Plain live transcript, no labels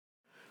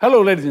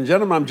Hello, ladies and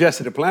gentlemen. I'm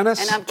Jesse Duplantis.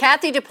 And I'm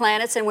Kathy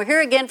Duplantis, and we're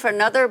here again for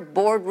another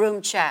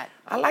boardroom chat.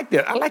 I like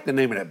the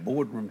name of that,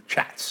 Boardroom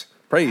Chats.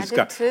 Praise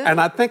God. Too.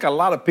 And I think a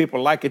lot of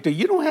people like it too.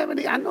 You don't have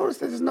any, I noticed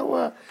there's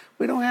no,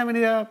 we don't have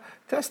any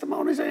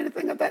testimonies or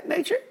anything of that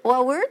nature.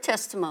 Well, we're a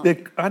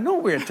testimony. I know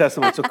we're a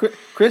testimony. So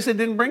Chrissy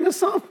didn't bring us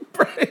some.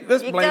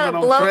 Let's blame it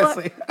on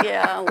Chrissy.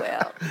 Yeah,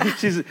 well.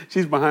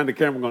 she's behind the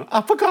camera going,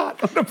 I forgot.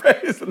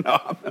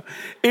 No.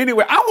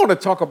 Anyway, I want to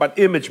talk about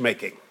image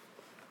making.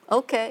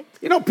 Okay.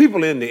 You know,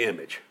 people in the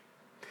image.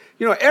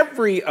 You know,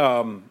 every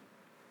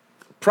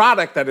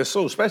product that is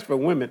sold, especially for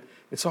women,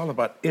 it's all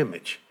about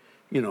image.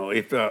 You know,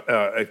 if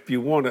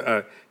you want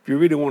to, if you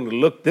really want to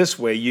look this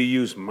way, you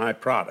use my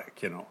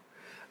product. You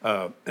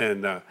know,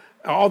 and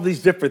all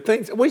these different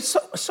things. Well,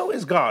 so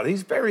is God.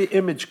 He's very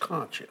image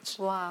conscious.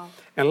 Wow.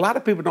 And a lot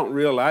of people don't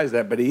realize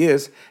that, but He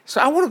is. So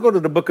I want to go to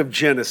the book of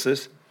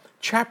Genesis,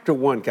 chapter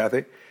 1,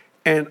 Kathy,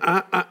 and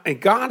and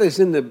God is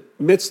in the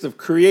midst of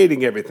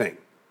creating everything,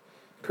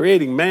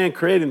 creating man,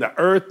 creating the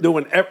earth,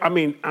 doing. I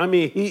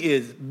mean, He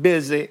is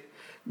busy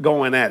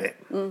going at it.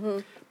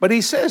 Mm-hmm. But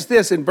He says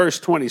this in verse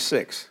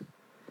 26.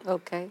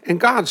 Okay. And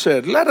God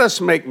said, let us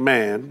make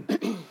man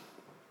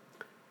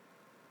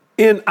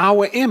in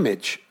our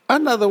image.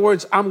 In other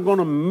words, I'm going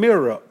to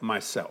mirror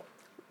myself.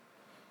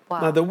 Wow.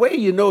 Now, the way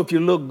you know if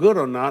you look good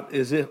or not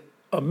is if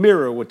a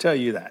mirror will tell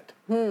you that.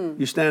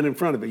 You stand in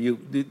front of it, you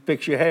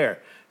fix your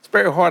hair. It's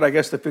very hard, I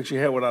guess, to fix your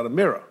hair without a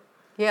mirror.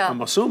 Yeah.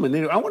 I'm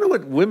assuming. I wonder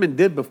what women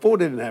did before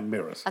they didn't have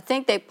mirrors. I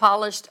think they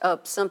polished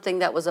up something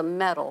that was a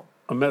metal.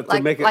 To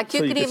make it like so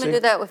you could even do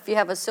that if you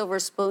have a silver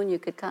spoon. You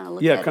could kind of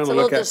look at it. Yeah, kind of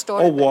look at it.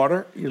 Or Or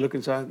water. You look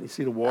inside, you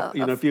see the water.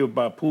 If you're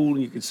by a pool,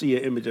 you can see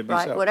an image of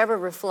yourself. Right, whatever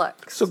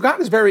reflects. So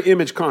God is very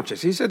image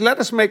conscious. He said, let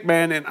us make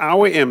man in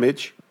our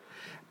image,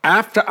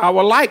 after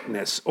our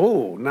likeness.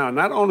 Oh, now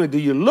not only do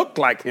you look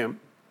like him,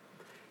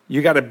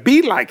 you got to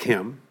be like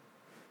him.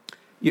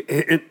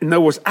 In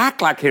other words,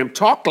 act like him,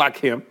 talk like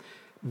him,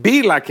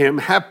 be like him,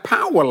 have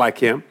power like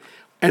him.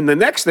 And the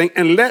next thing,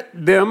 and let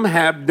them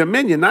have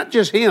dominion, not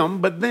just him,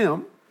 but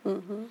them.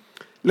 Mm-hmm.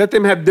 Let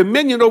them have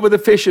dominion over the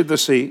fish of the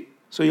sea.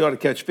 So you ought to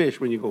catch fish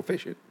when you go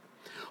fishing.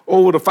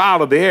 Over the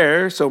fowl of the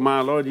air. So my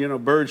Lord, you know,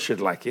 birds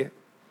should like you.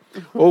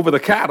 Mm-hmm. Over the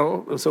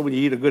cattle. So when you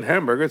eat a good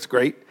hamburger, it's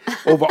great.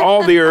 Over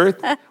all the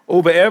earth.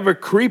 Over every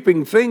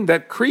creeping thing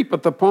that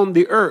creepeth upon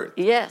the earth.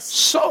 Yes.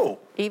 So.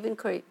 Even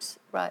creeps.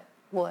 Right.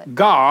 What?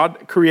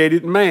 God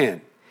created man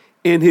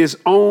in his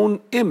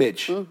own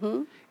image.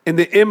 Mm-hmm. In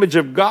the image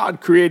of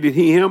God created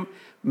he him.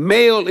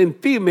 Male and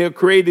female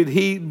created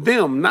he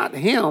them, not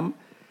him.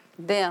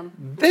 Them,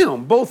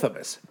 both of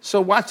us. So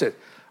watch it.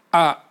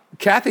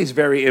 Kathy's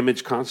very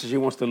image conscious. She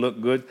wants to look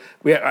good.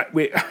 I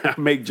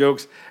make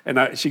jokes,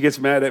 and she gets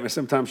mad at me.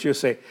 sometimes she'll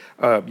say,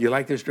 you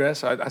like this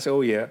dress? I say, oh,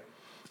 yeah.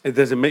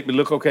 Does it make me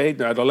look okay?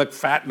 Do I look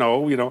fat?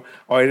 No, you know,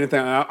 or anything.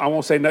 I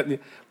won't say nothing.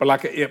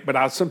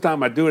 But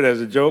sometimes I do it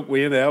as a joke.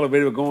 We're in the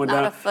elevator going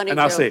down. Not a funny and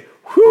joke. I'll say,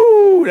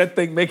 whoo, that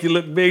thing make you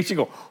look big. She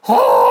go,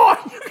 oh.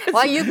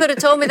 Well, you could have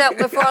told me that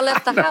before I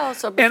left the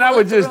house. Or and I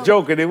was just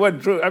joking. It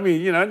wasn't true. I mean,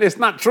 you know, it's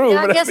not true.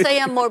 Yeah, I guess I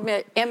am more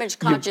image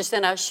conscious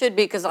than I should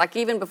be, because like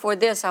even before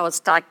this, I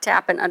was like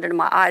tapping under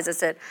my eyes. I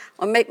said,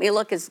 well, make me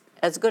look as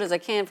good as I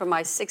can for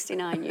my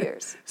 69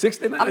 years.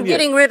 69 I'm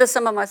getting rid of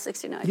some of my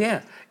 69 years.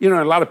 Yeah. You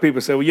know, a lot of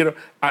people say, well, you know,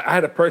 I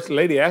had a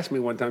lady ask me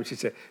one time, she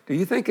said, do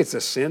you think it's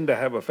a sin to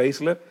have a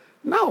facelift?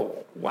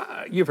 No.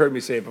 Why? You've heard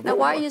me say it before. Now,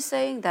 why are you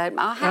saying that?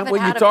 I haven't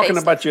well, had you're talking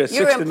about your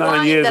 69 years. You're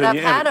implying that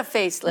I've had a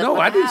facelift. No,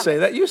 I didn't say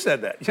that. You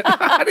said that.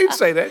 I didn't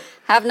say that.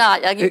 Have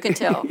not. You can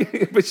tell.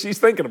 But she's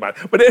thinking about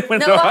it. But anyway,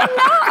 no, I'm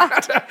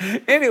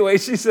not. Anyway,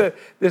 she said,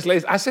 this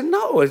lady, I said,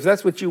 no, if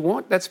that's what you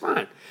want, that's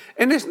fine.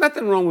 And there's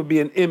nothing wrong with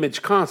being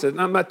image conscious.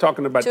 I'm not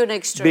talking about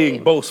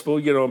being boastful,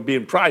 you know,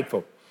 being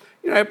prideful.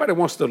 You know, everybody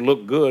wants to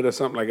look good or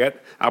something like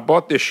that. I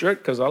bought this shirt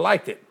because I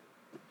liked it.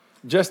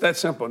 Just that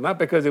simple, not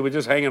because it was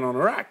just hanging on a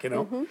rack, you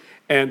know. Mm-hmm.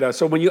 And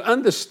so when you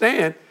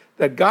understand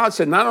that God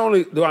said, not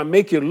only do I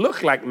make you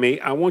look like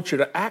me, I want you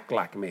to act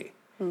like me.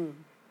 Mm.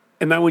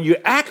 And now when you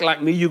act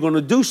like me, you're going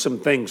to do some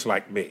things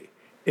like me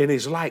in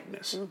his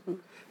likeness. Mm-hmm.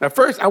 Now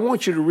first, I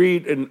want you to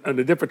read in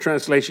a different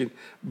translation,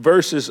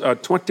 verses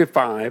verse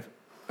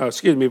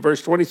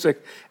 26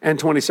 and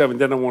 27.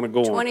 Then I want to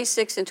go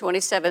 26 and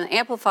 27.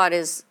 Amplified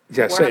is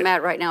where I'm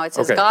at right now. It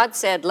says, God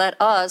said, let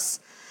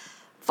us,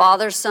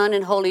 Father, Son,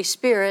 and Holy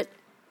Spirit,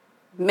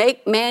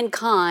 make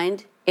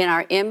mankind in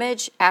our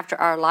image after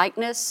our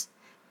likeness,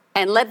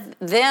 and let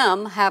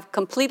them have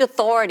complete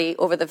authority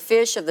over the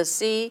fish of the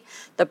sea,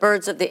 the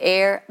birds of the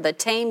air, the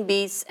tame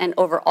beasts, and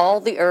over all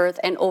the earth,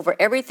 and over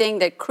everything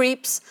that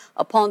creeps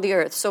upon the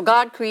earth. So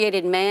God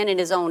created man in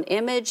his own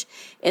image.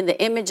 In the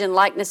image and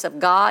likeness of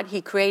God,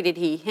 he created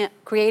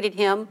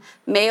him,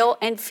 male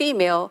and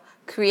female,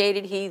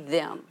 created he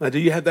them. Now, do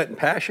you have that in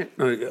Passion?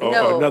 No.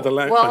 Or another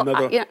language?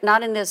 Well,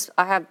 not in this.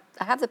 I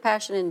I have the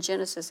Passion in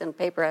Genesis in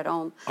paper at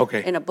home.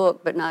 Okay. In a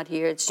book, but not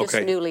here. It's just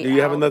newly Do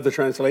you have out. another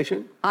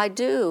translation? I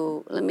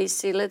do. Let me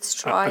see. Let's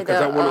try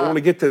Because I want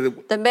to get to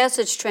the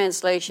Message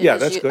translation. Yeah,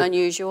 is that's good.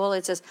 unusual.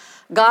 It says,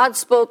 God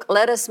spoke,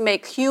 let us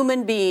make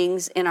human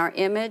beings in our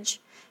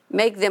image,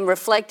 make them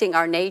reflecting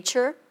our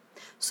nature,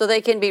 so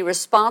they can be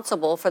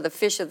responsible for the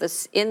fish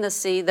in the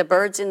sea, the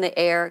birds in the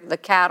air, the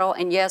cattle,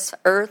 and yes,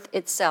 earth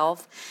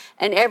itself,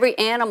 and every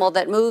animal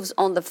that moves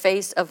on the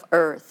face of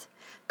earth.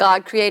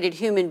 God created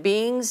human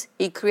beings.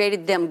 He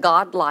created them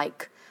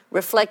godlike,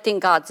 reflecting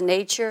God's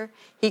nature.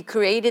 He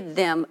created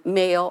them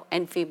male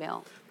and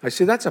female. I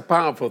see, that's a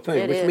powerful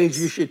thing, which It means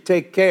is. you should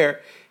take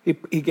care. He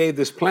gave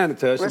this planet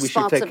to us, and we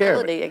should take care of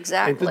it. Responsibility,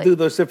 exactly. And to do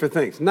those different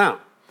things. Now,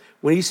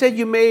 when he said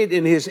you made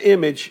in his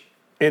image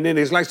and in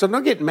his life, so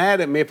don't get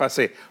mad at me if I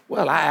say,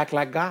 well, I act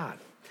like God.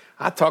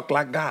 I talk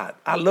like God.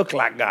 I look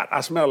like God. I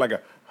smell like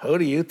God. Who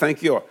do you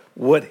think you are?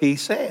 What he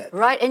said.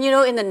 Right, and you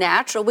know, in the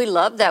natural, we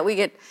love that. We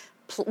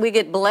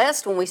get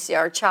blessed when we see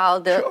our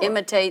child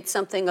imitate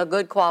something, a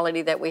good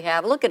quality that we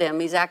have. Look at him;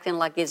 he's acting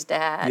like his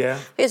dad. Yeah.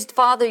 His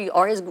father,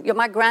 or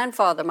my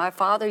grandfather. My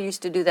father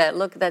used to do that.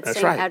 Look at that That's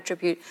same right.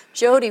 attribute.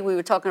 Jody, we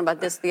were talking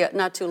about this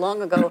not too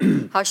long ago.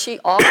 How she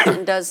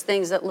often does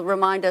things that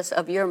remind us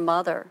of your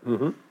mother,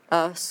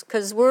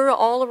 because we're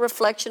all a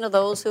reflection of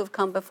those who have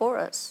come before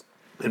us.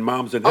 And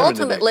mom's in heaven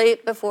Ultimately,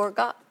 before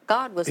God,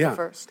 God was the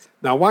first.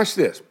 Now watch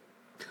this.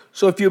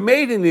 So if you're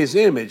made in his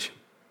image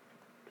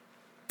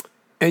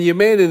and you're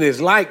made in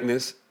his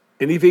likeness,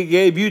 and if he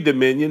gave you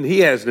dominion, he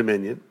has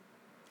dominion.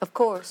 Of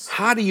course.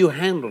 How do you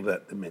handle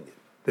that dominion?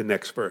 The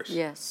next verse.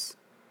 Yes.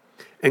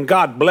 And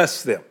God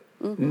blessed them.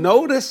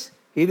 Notice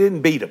he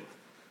didn't beat them.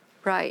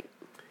 Right.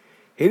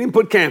 He didn't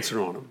put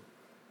cancer on them.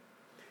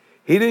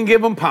 He didn't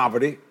give them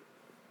poverty.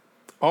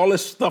 All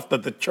this stuff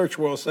that the church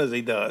world says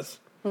he does,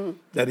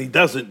 that he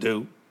doesn't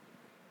do.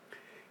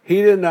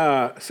 He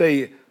didn't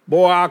say,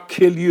 boy, I'll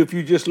kill you if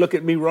you just look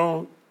at me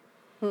wrong.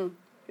 In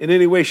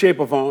any way, shape,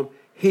 or form.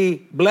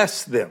 He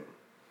blessed them.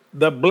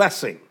 The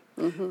blessing.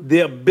 The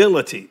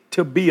ability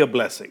to be a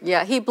blessing.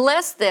 Yeah, he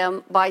blessed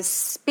them by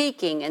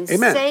speaking and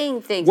Amen.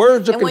 saying things.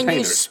 Words are and when you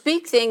containers.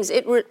 speak things,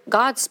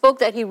 God spoke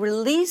that he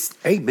released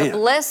Amen. the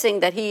blessing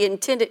that he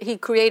intended, he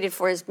created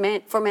for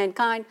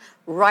mankind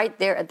right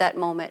there at that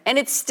moment. And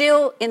it's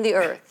still in the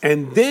earth.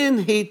 And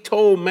then he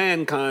told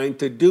mankind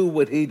to do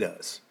what he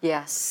does.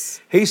 Yes.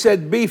 He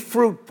said, be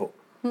fruitful,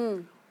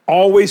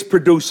 always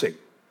producing,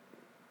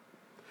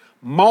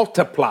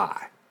 multiply,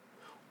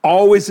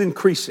 always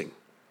increasing,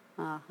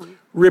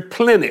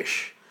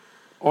 replenish,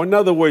 or in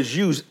other words,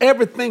 use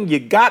everything you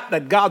got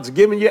that God's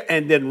given you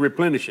and then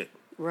replenish it.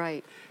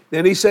 Right.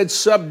 Then he said,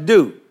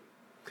 subdue.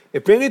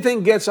 If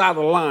anything gets out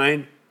of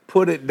line,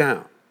 put it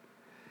down.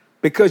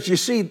 Because you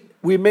see,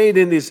 we made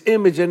in his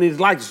image and his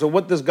likeness. So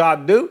what does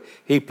God do?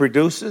 He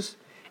produces,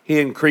 he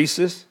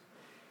increases,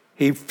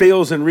 he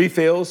fills and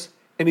refills,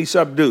 and he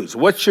subdues.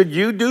 What should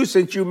you do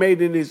since you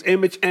made in his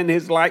image and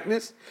his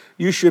likeness?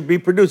 You should be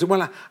producing.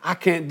 Well, I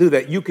can't do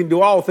that. You can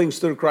do all things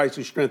through Christ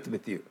who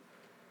strengtheneth you.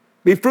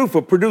 Be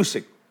fruitful,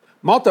 producing,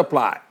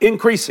 multiply,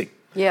 increasing.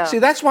 Yeah. See,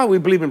 that's why we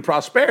believe in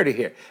prosperity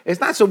here.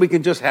 It's not so we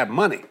can just have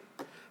money.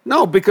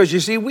 No, because you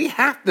see, we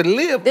have to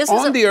live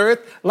on the earth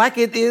like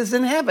it is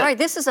in heaven. Right,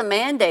 this is a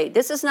mandate.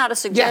 This is not a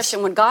suggestion.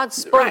 Yes. When God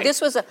spoke, Right. this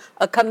was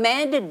a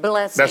commanded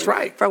blessing. That's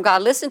right. From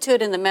God. Listen to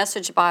it in the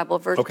Message Bible,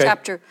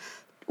 chapter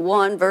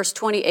 1, verse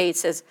 28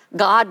 says,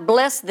 God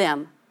bless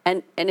them,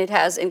 and it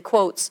has in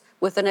quotes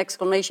with an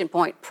exclamation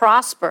point,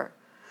 prosper,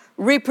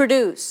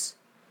 reproduce,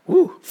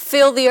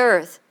 fill the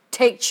earth,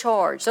 take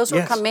charge. Those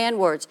were command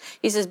words.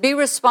 He says, be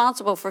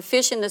responsible for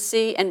fish in the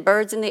sea and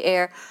birds in the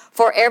air,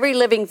 for every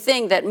living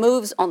thing that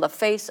moves on the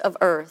face of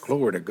earth.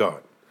 Glory to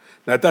God.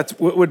 Now, that's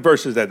what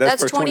verse is that?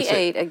 That's verse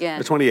 28 again.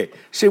 That's 28.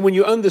 See, when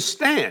you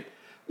understand,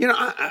 you know,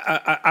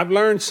 I've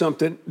learned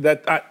something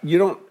that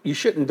you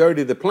shouldn't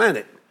dirty the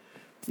planet.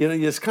 You know,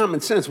 it's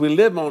common sense. We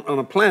live on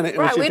a planet,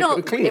 and we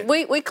should clean it.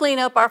 We clean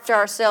up after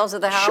ourselves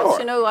at the house. Sure.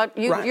 You know, Right.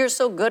 you're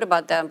so good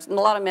about that. A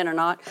lot of men are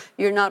not.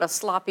 You're not a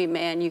sloppy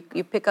man. You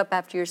pick up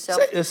after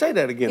yourself. Say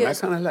that again.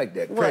 Yes. I kind of like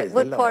that. Praise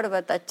What the Lord. part of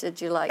it that did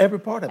you like? Every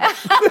part of it.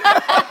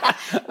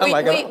 I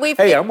like it.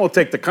 Hey, I'm gonna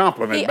take the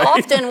compliment. He man.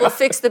 often will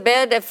fix the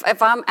bed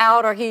if I'm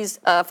out or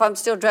if I'm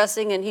still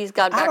dressing and he's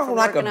got back I don't from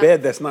like a working out.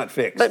 bed that's not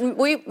fixed. But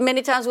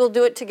many times we'll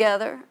do it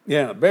together.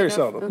 Yeah, very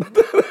seldom.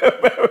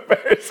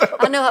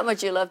 I know how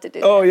much you love to do.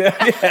 Oh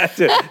yeah.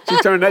 She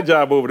turned that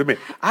job over to me.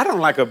 I don't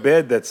like a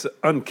bed that's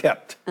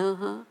unkept.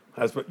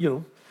 That's what, you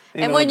know.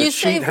 And when the you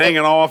sheet say hanging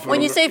off.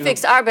 when you say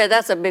fix our bed,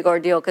 that's a big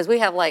ordeal because we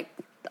have it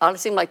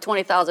seems like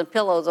 20,000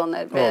 pillows on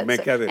that bed. Oh man,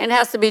 and it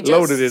has to be just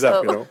loaded it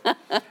up, so. you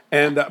know.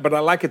 But I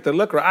like it to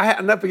look right.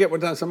 I'll never forget one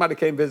time somebody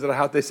came visit our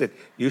house. They said,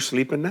 "You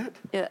sleep in that?"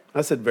 Yeah.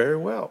 I said, "Very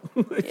well."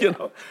 You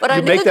know, But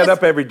you make that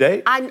up every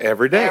day.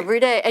 Every day.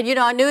 Every day. And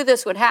I knew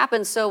this would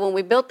happen. So when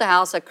we built the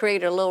house, I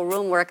created a little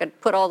room where I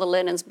could put all the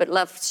linens, but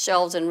left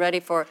shelves and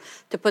ready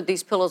to put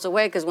these pillows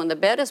away. Because when the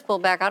bed is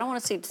pulled back, I don't want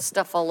to see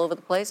stuff all over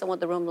the place. I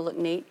want the room to look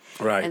neat.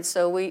 Right. And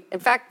so we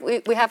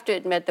have to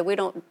admit that we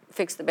don't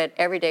fix the bed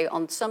every day.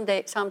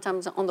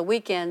 Sometimes on the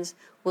weekends,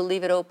 we'll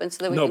leave it open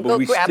so that we can go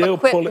grab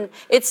equipment.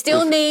 It's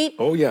still neat.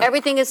 Oh, yeah.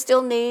 Everything is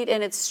still neat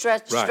and it's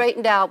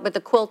straightened out, but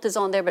the quilt is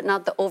on there, but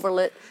not the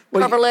coverlet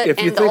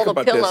and all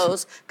the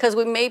pillows, because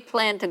we may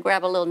plan to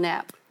grab a little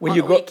nap when on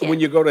you the go weekend. when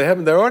you go to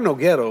heaven, there are no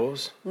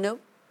ghettos.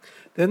 Nope.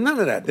 There's none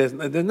of that. There's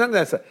none of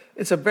that.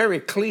 It's a very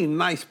clean,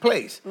 nice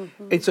place.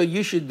 And so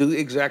you should do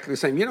exactly the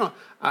same.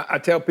 I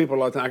tell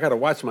people all the time, I got to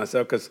watch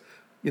myself because,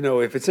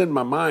 if it's in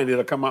my mind,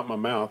 it'll come out my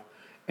mouth.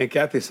 And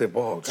Kathy said,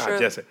 "Oh, God, True.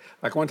 Jesse."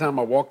 Like one time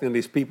I walked in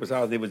these people's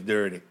house and it was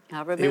dirty.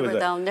 I remember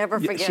that. I'll never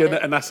forget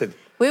it. And I said,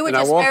 we were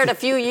just married a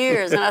few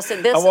years, and I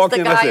said, "This is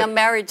the guy I'm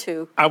married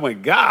to." I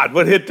went, "God,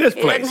 what hit this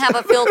place?" He didn't have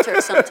a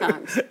filter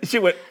sometimes. She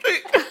went,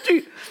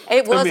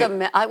 It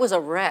was a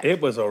wreck.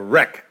 It was a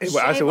wreck.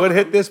 I said, "What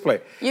hit this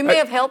place?" You may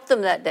have helped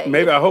them that day.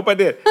 Maybe, I hope I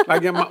did.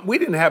 Like we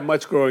didn't have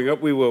much growing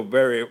up. We were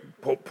very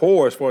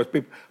poor as far as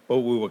people, but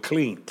we were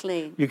clean.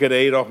 Clean. You could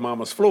ate off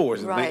mama's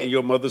floors Right. and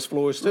your mother's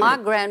floors too. My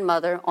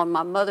grandmother on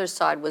my mother's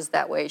side was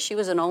that way. She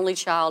was an only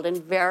child and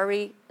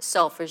very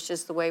selfish,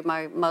 just the way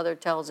my mother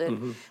tells it.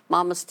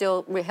 Mama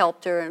still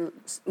helped her and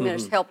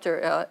helped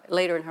her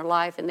later in her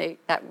life, and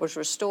that was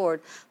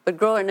restored. But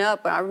growing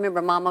up, I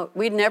remember Mama,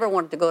 we never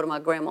wanted to go to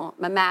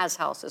my Ma's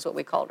house is what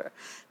we called her,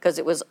 because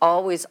it was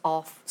always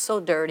so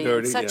dirty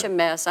and such a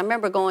mess. I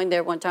remember going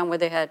there one time where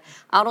they had,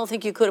 I don't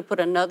think you could have put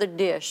another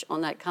dish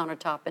on that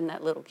countertop in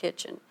that little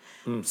kitchen.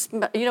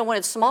 When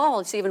it's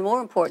small, it's even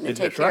more important to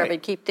take care of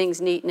it, keep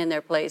things neat and in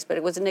their place. But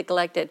it was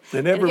neglected.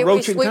 And every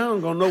roach in town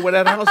gonna know where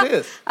that house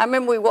is. I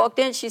remember we walked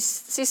in. She's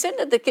sitting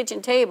at the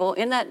kitchen table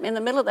in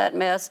the middle of that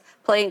mess,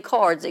 playing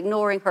cards,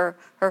 ignoring her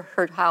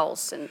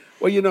house. And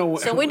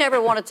so we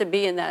never wanted to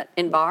be in that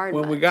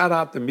environment. When we got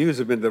out the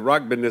music and the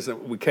rock business,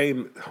 and we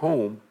came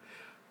home,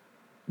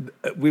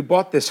 we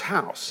bought this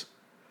house.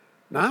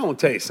 Now I want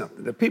to tell you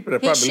something. The people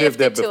that probably lived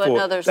there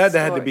before, that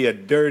had to be a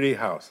dirty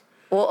house.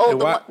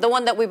 Well, the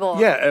one that we bought.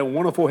 Yeah, at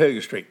 104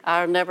 Hilliard Street.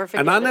 I'll never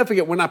forget. And I'll never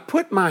forget when I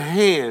put my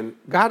hand,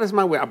 God is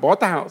my way. I bought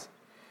the house.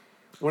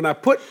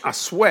 I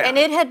swear. And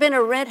it had been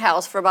a rent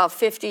house for about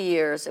 50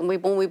 years. And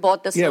when we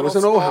bought this it was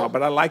an old house,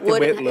 but I liked the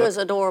way it looked. It was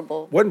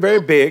adorable. Wasn't very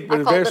big, but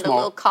it was very small. I called it a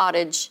little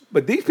cottage.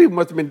 But these people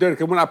must have been dirty,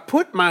 because when I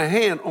put my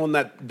hand on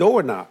that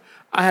doorknob,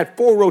 I had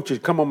 4 roaches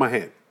come on my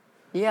hand.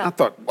 Yeah. I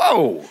thought,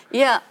 whoa.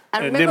 Yeah.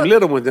 And them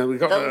little ones. I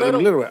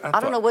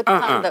don't know what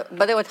kind of,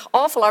 but they were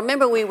awful. I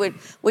remember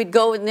we'd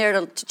go in there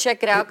to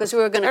check it out because we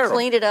were going to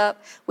clean it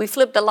up. We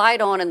flipped the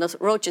light on and the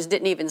roaches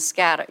didn't even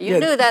scatter. You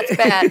knew that's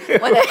bad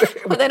when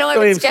they don't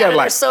even scatter.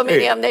 There's so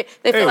many of them.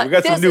 They feel like, we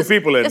got some new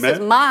people in, man. This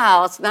is my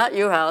house, not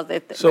your house.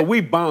 So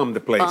we bombed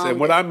the place. And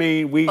what I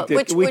mean, we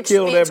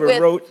killed every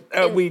roach.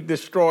 We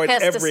destroyed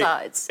every.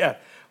 Pesticides. Yeah.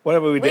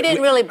 Whatever we did. We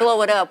didn't really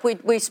blow it up.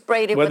 We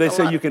sprayed it with they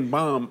say you can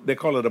bomb. They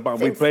call it a bomb.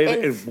 We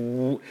played it,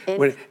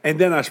 and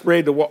then I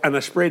sprayed the wall, and I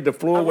sprayed the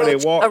floor where they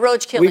walked. A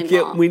roach killing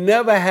bomb. We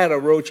never had a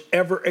roach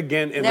ever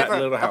again in that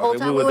little house. The whole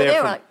time we were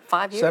there, like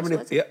 5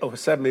 years.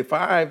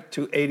 75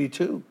 to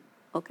 82.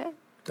 Okay.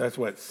 That's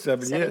what, 7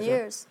 years. 7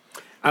 years.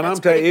 And I'm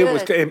telling you,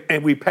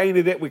 and we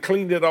painted it, we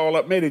cleaned it all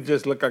up, made it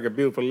just look like a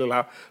beautiful little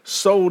house.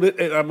 Sold it.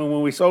 I mean,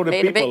 when we sold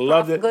it, people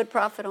loved it. Good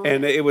profit on it.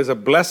 And it was a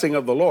blessing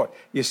of the Lord.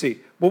 You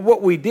see, but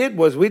what we did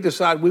was we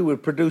decided we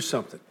would produce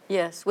something.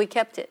 Yes, we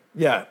kept it.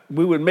 Yeah,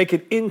 we would make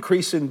it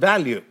increase in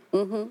value.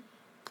 And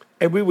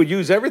we would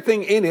use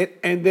everything in it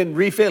and then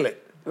refill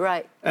it.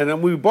 Right. And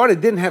then we bought it,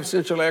 didn't have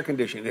central air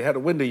conditioning. It had a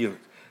window unit.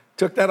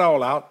 Took that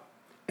all out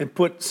and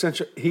put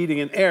central heating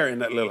and air in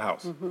that little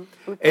house.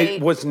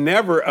 It was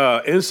never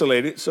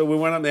insulated, so we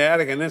went up in the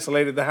attic and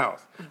insulated the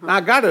house. Now,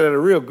 I got it at a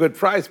real good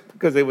price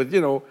because it was,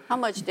 How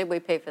much did we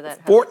pay for that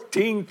house?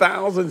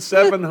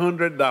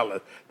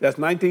 $14,700. That's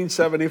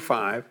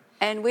 1975.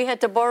 And we had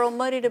to borrow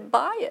money to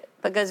buy it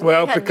because we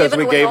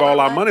gave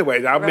all our money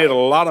away. I made a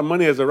lot of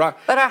money as a rock.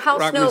 But our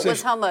house note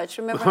was how much?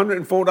 Remember?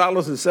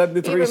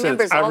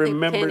 $104.73. I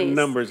remember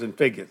numbers and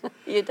figures.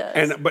 You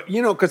does. But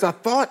because I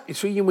thought,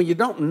 when you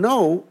don't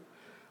know,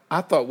 I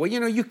thought, well,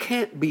 you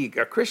can't be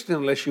a Christian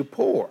unless you're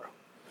poor.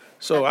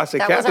 So I said,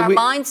 that was our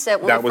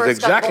mindset when we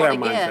first got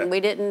born again. We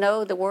didn't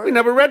know the word. We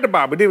never read the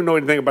Bible. We didn't know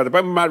anything about the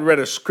Bible. We might have read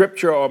a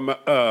scripture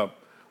or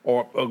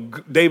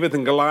David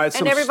and Goliath.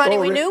 And everybody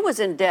we knew was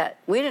in debt.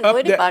 We didn't know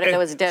anybody that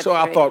was debt. So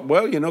I thought,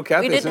 well,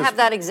 Kathy, we didn't have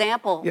that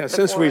example. Yeah,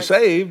 since we're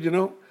saved,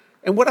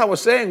 And what I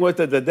was saying was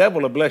that the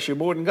devil will bless you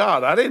more than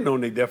God. I didn't know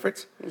any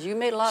difference. We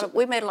made a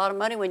lot of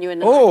money when you were in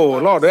the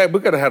Lord, we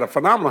could have had a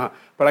phenomenal.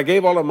 But I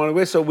gave all the money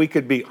away so we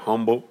could be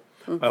humble.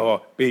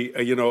 Or be,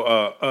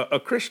 a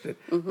Christian.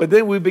 But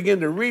then we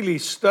began to really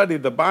study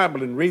the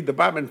Bible and read the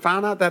Bible and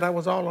found out that I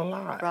was all a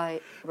lie.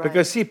 Right.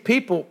 Because, see,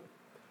 people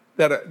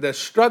they're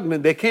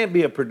struggling, they can't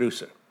be a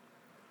producer.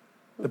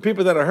 The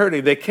people that are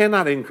hurting, they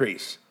cannot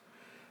increase.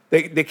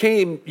 They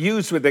can't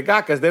use what they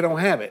got because they don't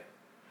have it.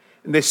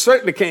 And they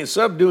certainly can't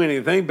subdue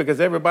anything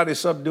because everybody's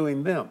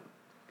subduing them.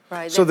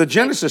 Right. So the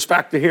Genesis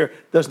factor here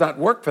does not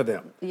work for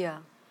them. Yeah.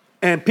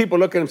 And people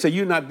look at them and say,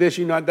 you're not this,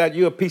 you're not that,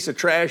 you're a piece of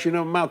trash, you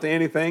don't amount to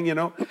anything, you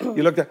know.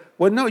 You look at,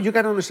 well, no, you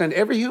got to understand,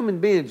 every human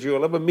being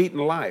you'll ever meet in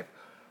life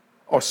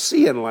or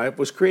see in life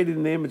was created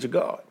in the image of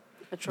God.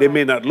 That's They right.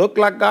 may not look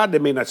like God, they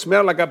may not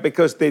smell like God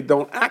because they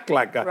don't act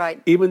like God.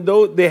 Right. Even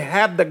though they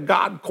have the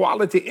God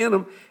quality in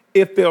them,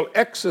 if they'll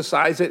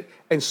exercise it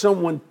and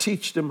someone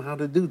teach them how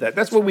to do that.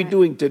 That's what we're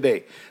doing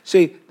today.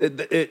 See,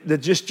 the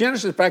just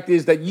Genesis fact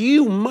is that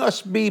you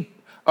must be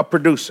a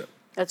producer.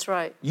 That's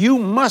right. You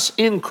must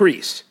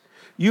increase.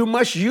 You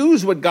must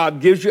use what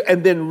God gives you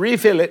and then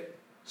refill it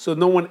so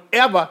no one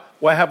ever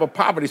will have a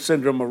poverty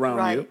syndrome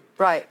around you.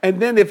 Right.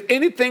 And then if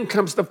anything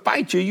comes to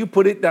fight you, you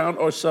put it down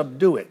or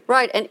subdue it.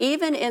 Right. And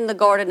even in the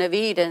Garden of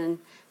Eden,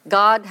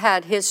 God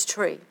had his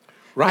tree.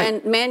 Right.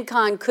 And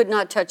mankind could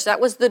not touch.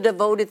 That was the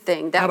devoted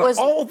thing. That Out of was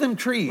all them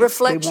trees,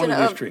 reflection they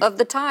wanted this tree. of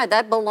the tithe.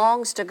 That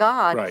belongs to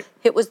God. Right.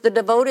 It was the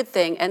devoted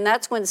thing. And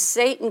that's when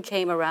Satan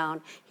came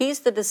around. He's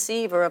the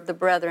deceiver of the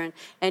brethren.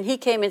 And he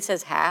came and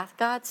says, hath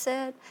God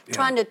said? Yeah.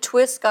 Trying to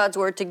twist God's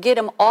word to get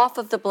him off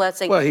of the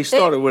blessing. Well, he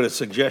started with a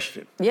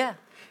suggestion. Yeah.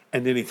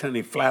 And then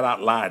he flat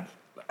out lied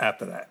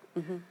after that.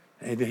 Mm-hmm.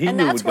 And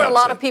that's where a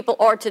lot of people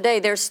are today.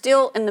 They're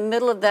still in the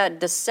middle of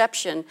that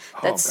deception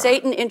that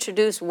Satan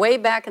introduced way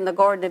back in the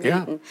Garden of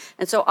Eden.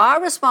 And so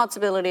our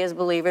responsibility as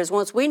believers,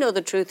 once we know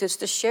the truth, is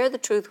to share the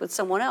truth with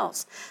someone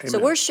else. Amen. So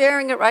we're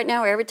sharing it right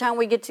now. Every time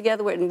we get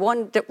together in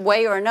one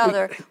way or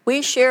another,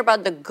 we share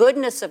about the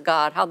goodness of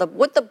God,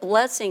 what the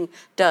blessing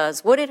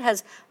does, what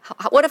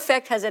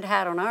effect has it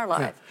had on our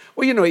life. Yeah.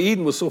 Well, you know,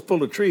 Eden was so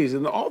full of trees,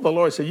 and all the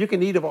Lord said, you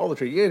can eat of all the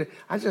trees. Yeah,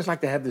 I just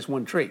like to have this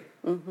one tree.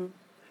 Mm-hmm.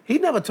 He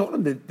never told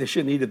them that they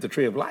shouldn't eat of the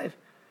tree of life.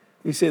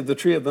 He said the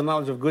tree of the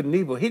knowledge of good and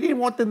evil. He didn't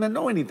want them to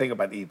know anything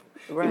about evil.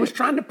 Right. He was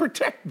trying to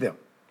protect them.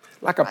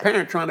 Like a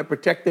parent trying to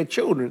protect their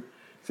children.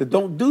 He said,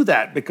 don't do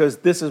that because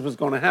this is what's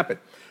going to happen.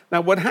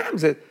 Now, what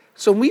happens is,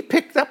 so we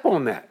picked up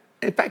on that.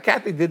 In fact,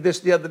 Kathy did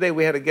this the other day.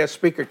 We had a guest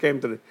speaker came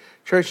to the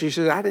church. She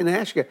said, I didn't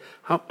ask you,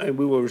 and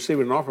we were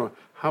receiving an offering,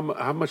 how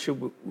much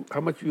do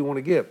you want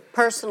to give?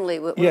 Personally,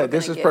 what yeah,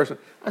 this is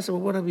personal. I said,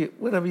 well,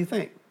 whatever you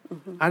think.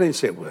 Mm-hmm. I didn't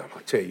say, well,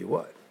 I'll tell you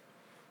what.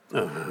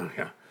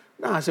 Yeah.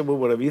 No, I said, well,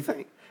 whatever you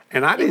think.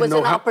 And I didn't know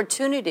it was an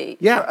opportunity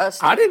for us.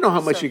 I didn't know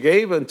how much you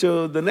gave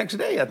until the next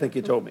day, I think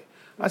you told me.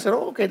 I said,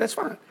 oh, okay, that's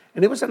fine.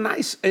 And it was a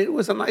nice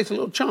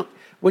little chunk,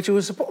 which it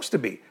was supposed to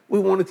be. We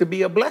wanted to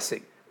be a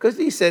blessing. Because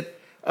he said,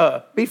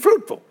 be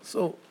fruitful.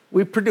 So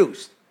we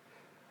produced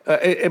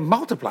and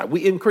multiply.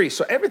 We increased.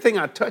 So everything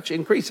I touch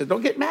increases.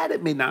 Don't get mad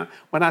at me now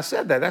when I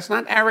said that. That's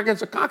not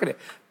arrogance or confidence.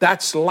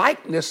 That's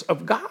likeness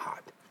of God.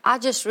 I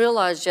just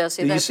realized,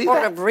 Jesse, that's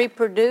part of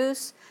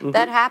reproduce. Mm-hmm.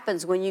 That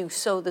happens when you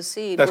sow the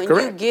seed. That's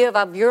correct. You give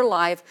of your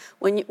life,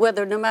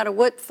 whether no matter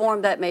what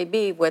form that may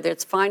be, whether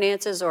it's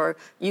finances or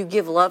you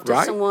give love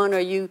to someone or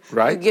you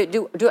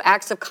do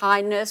acts of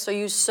kindness or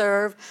you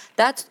serve,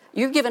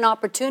 you give an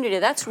opportunity.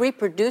 That's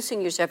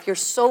reproducing yourself. You're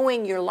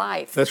sowing your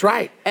life. That's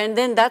right. And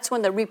then that's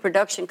when the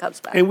reproduction comes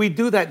back. And we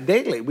do that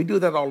daily. We do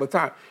that all the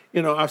time.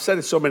 You know, I've said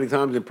it so many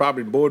times in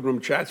probably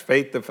boardroom chats,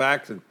 Faith to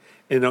Facts, and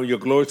your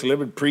Glorious to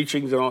Living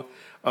preachings and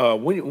all.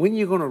 When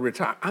you're going to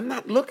retire, I'm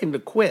not looking to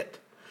quit.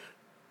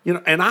 You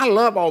know, and I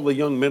love all the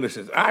young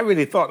ministers. I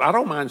really thought, I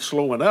don't mind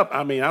slowing up.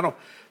 I mean,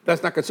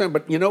 that's not concerned.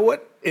 But you know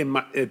what?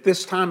 At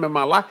this time in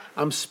my life,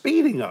 I'm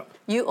speeding up.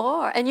 You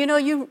are. And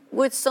you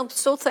we're so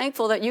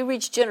thankful that you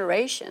reach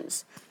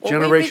generations. Well,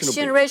 we reach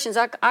generations.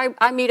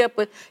 I meet up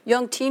with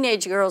young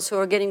teenage girls who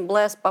are getting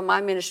blessed by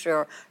my ministry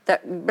or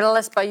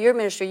blessed by your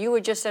ministry. You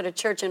were just at a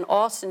church in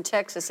Austin,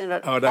 Texas.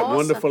 That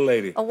wonderful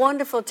lady. A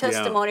wonderful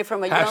testimony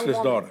from a young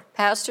woman.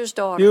 Pastor's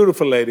daughter.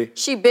 Beautiful lady.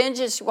 She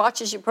binges,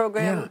 watches your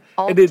program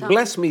all the time. And it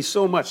blessed me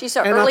so much. She's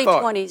her early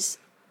 20s.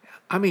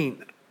 I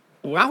mean,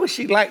 why was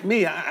she like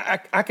me?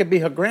 I could be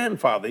her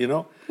grandfather, you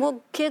know.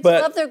 Well, kids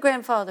love their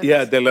grandfathers.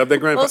 Yeah, they love their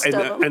grandfather. Most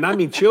of them. And I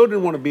mean,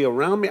 children want to be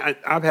around me.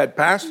 I've had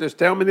pastors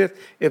tell me this,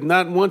 if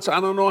not once, I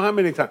don't know how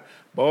many times.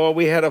 Boy,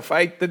 we had a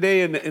fight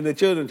today in the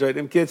children's church.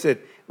 Them kids said,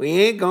 we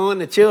ain't going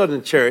to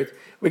children's church.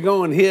 We're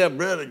going here,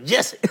 Brother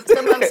Jesse.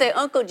 Some of them say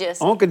Uncle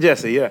Jesse. Uncle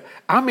Jesse, yeah.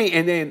 I mean,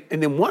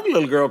 and then one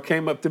little girl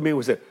came up to me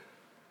and said,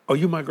 oh,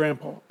 you my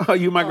grandpa? Oh,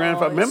 you my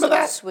grandfather? Remember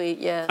that? Sweet,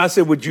 yeah. I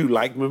said, would you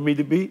like me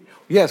to be?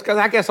 Yes, because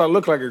I guess I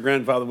look like a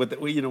grandfather with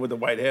the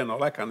white hair and all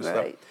that kind of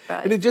stuff.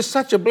 Right. And it's just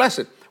such a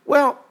blessing.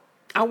 Well,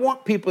 I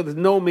want people to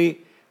know me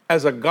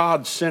as a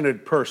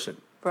God-centered person.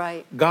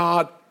 Right.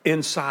 God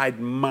inside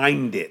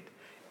minded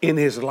in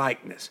his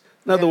likeness.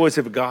 In other words,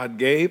 if God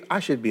gave, I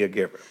should be a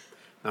giver.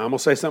 Now, I'm going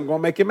to say something going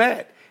to make you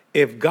mad.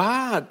 If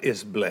God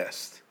is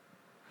blessed,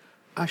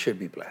 I should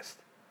be blessed.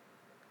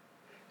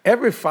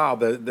 Every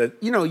father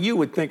that, you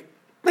would think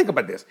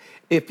about this.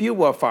 If you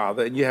were a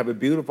father and you have a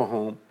beautiful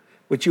home,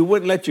 but you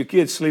wouldn't let your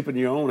kids sleep in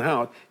your own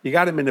house, you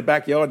got them in the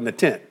backyard in the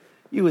tent,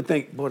 you would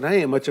think, boy, that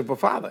ain't much of a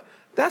father.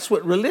 That's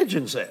what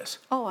religion says.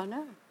 Oh, I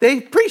know.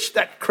 They preach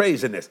that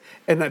craziness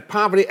and that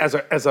poverty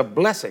as a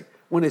blessing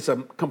when it's a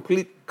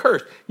complete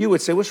curse. You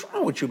would say, what's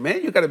wrong with you,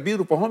 man? You got a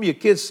beautiful home. Your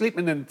kids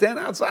sleeping in the tent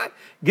outside,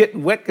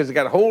 getting wet because they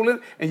got a hole in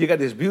it, and you got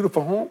this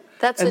beautiful home.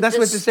 That's what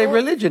they say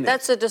religion is.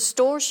 That's a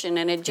distortion,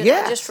 and it just,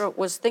 yes. I just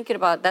was thinking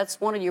about, that's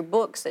one of your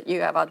books that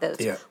you have out there.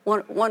 Yeah.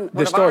 One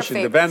Distortion,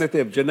 of our the vanity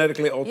of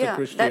genetically altered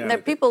Christianity.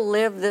 That people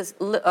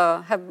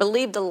have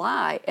believed a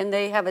lie, and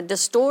they have a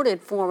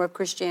distorted form of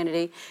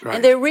Christianity, right.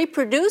 and they're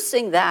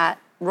reproducing that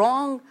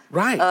wrong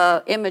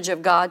image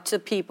of God to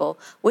people.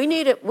 We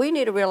need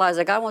to realize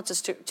that God wants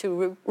us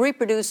to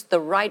reproduce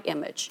the right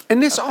image.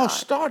 And this all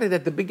started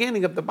at the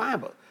beginning of the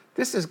Bible.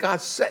 This is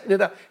God setting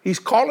it up. He's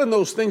calling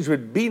those things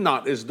which be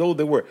not as though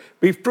they were.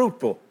 Be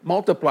fruitful,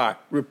 multiply,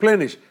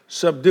 replenish,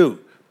 subdue,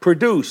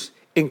 produce,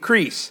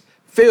 increase,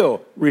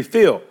 fill,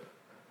 refill.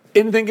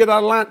 Anything get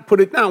out of line,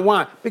 put it down.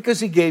 Why? Because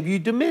he gave you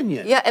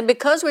dominion. Yeah, and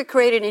because we're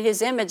created in his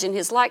image and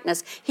his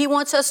likeness, he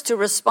wants us to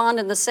respond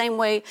in the same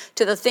way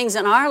to the things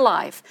in our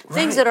life. Right.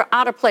 Things that are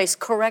out of place,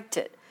 correct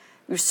it.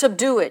 You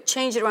subdue it,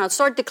 change it around.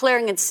 Start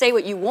declaring and say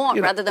what you want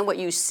rather than what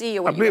you see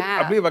or what you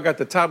have. I believe I got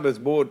the title of this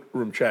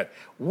boardroom chat.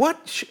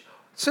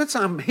 Since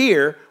I'm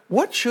here,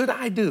 what should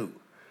I do?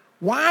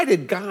 Why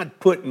did God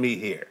put me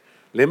here?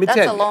 Let me tell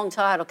you. That's a long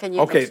title. Can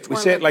you? Okay, we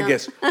say it like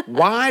this.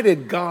 Why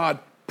did God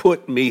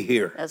put me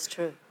here? That's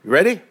true. You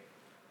ready?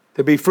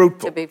 To be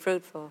fruitful. To be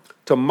fruitful.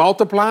 To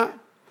multiply,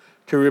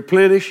 to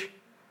replenish,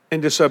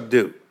 and to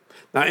subdue.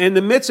 Now, in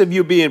the midst of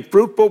you being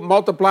fruitful,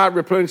 multiply,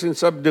 replenish, and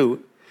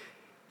subdue,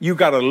 you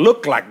got to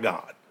look like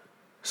God.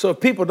 So if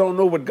people don't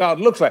know what God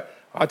looks like,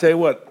 I'll tell you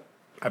what,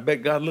 I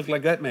bet God looked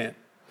like that man.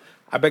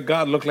 I bet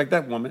God looked like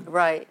that woman.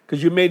 Right.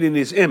 Because you made in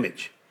his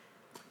image.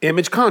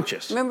 Image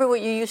conscious. Remember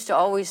what you used to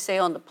always say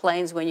on the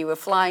planes when you were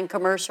flying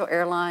commercial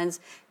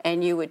airlines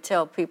and you would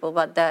tell people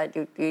about that?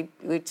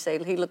 You'd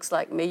say, he looks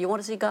like me. You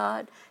want to see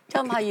God?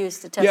 Tell them how you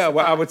used to testify. Yeah,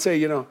 well, I would say,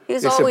 he was they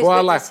always said,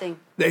 well, witnessing.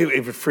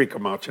 It would freak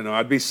them out,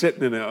 I'd be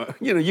sitting in a,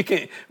 you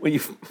can't, when you're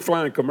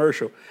flying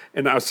commercial,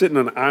 and I was sitting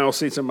in the aisle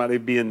seat, somebody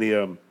be in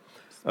the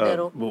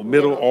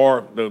middle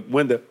or the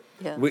window.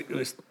 Yeah.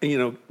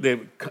 They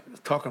were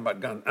talking about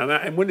guns.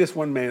 And when this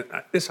one man,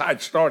 this is how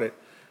it started,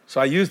 so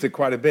I used it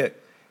quite a bit.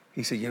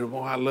 He said,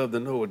 boy, I love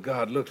to know what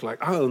God looks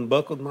like. I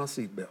unbuckled my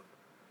seatbelt.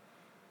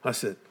 I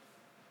said,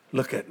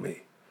 look at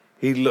me.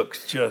 He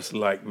looks just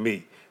like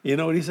me. You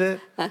know what he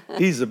said?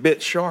 He's a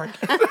bit short.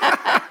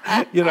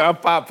 I'm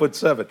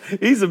 5'7".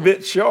 He's a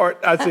bit short.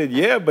 I said,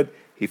 yeah, but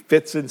he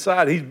fits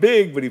inside. He's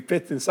big, but he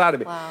fits inside of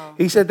me. Wow.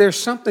 He said, there's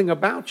something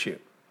about you.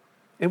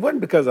 It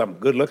wasn't because I'm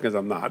good looking, as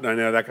I'm not.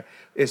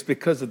 It's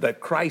because of that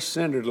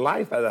Christ-centered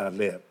life that I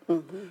live.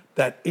 Mm-hmm.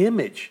 That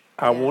image.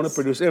 I want to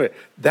produce image.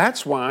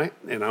 That's why,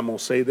 and I'm going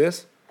to say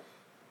this,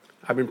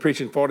 I've been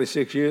preaching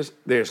 46 years.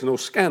 There's no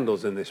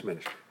scandals in this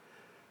ministry.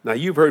 Now,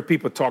 you've heard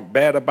people talk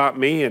bad about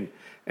me,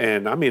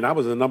 and I mean, I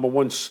was the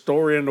 #1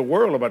 story in the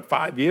world about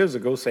 5 years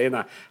ago saying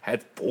I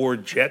had 4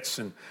 jets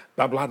and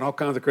blah, blah, and all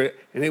kinds of crazy.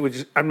 And it was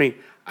just,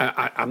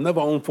 I've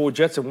never owned 4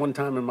 jets at one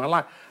time in my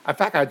life. In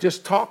fact, I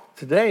just talked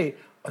today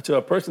to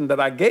a person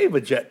that I gave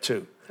a jet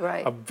to.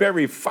 Right. A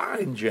very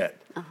fine jet.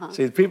 Uh-huh.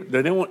 See, people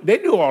they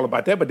knew all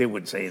about that, but they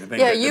wouldn't say anything.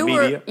 Yeah,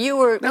 like you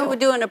were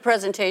doing a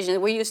presentation.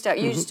 We used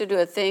to do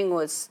a thing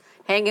was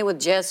hanging with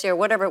Jesse or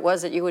whatever it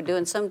was that you were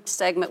doing, some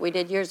segment we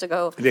did years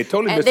ago. They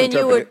totally misinterpreted.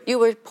 And then you you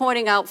were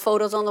pointing out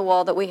photos on the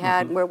wall that we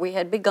had where we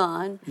had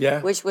begun,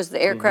 which was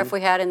the aircraft we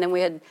had, and then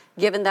we had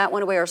given that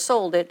one away or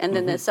sold it, and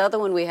then this other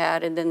one we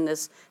had, and then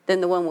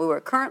the one we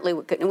were currently,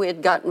 and we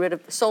had gotten rid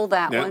of, sold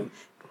that one.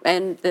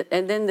 And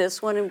then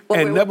this one, and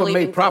we never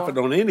made profit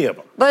on any of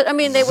them. But I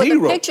mean, they were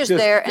the pictures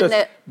there, and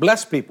that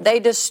bless people. They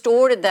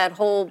distorted that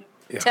whole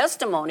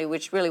testimony,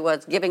 which really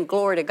was giving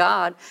glory to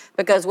God.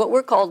 Because what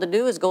we're called to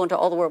do is go into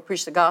all the world,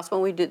 preach the gospel.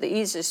 And we do the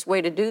easiest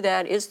way to do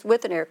that is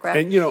with an aircraft.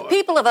 And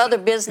people of other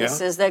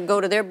businesses that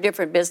go to their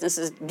different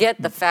businesses get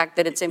the fact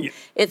that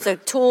it's a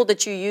tool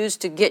that you use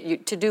to get you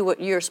to do what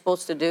you're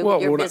supposed to do.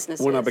 Well, your business.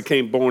 When I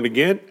became born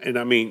again, and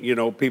I mean,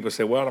 people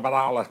say, well, about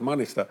all that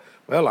money stuff.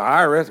 Well, the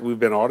IRS, we've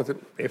been audited.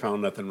 They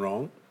found nothing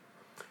wrong.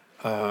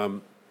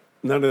 None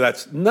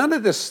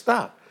of this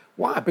stuff.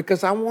 Why?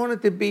 Because I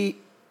wanted to be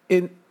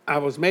I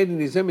was made in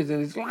his image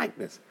and his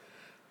likeness.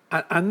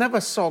 I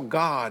never saw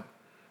God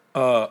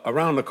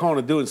around the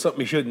corner doing something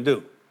he shouldn't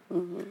do.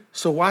 Mm-hmm.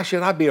 So why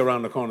should I be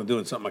around the corner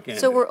doing something I can't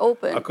do? So we're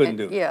open. I couldn't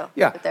do. Yeah.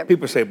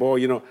 People say,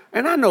 boy,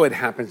 and I know it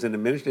happens in the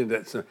ministry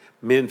that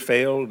men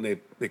fail and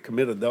they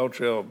commit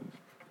adultery or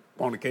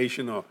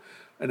fornication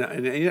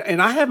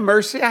and I have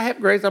mercy, I have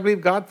grace, I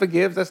believe God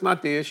forgives, that's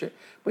not the issue.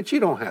 But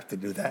you don't have to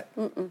do that.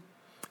 Mm-mm.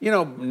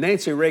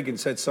 Nancy Reagan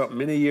said something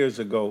many years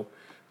ago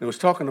that was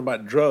talking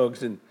about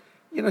drugs, and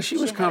she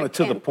was kind of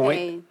to the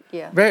point.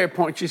 Yeah. Very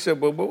point. She said,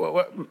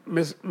 well,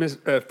 Miss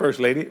First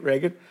Lady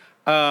Reagan,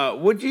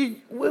 would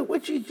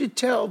you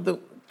tell the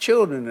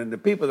children and the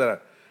people that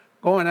are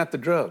going after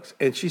drugs?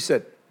 And she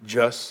said,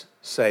 just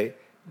say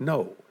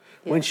no.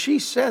 When she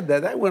said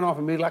that, that went off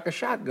of me like a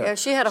shotgun. Yeah,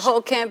 she had a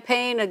whole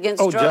campaign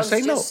against drugs. Just say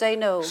no. Just say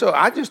no. So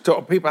I just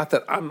told people, I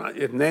thought,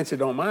 if Nancy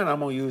don't mind, I'm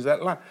going to use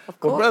that line. Of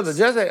course. Well, brother,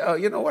 just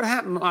say, you know what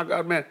happened? Oh,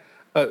 God, man,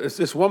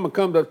 this woman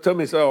comes up to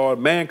me, or a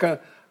man comes,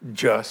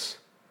 just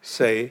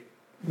say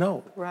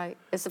no. Right.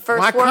 It's the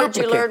first word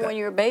you learned when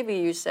you were a baby,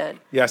 you said.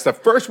 Yes, the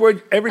first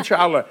word every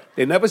child learns.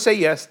 They never say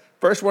yes.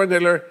 First word they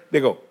learn,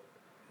 they go,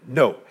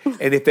 no.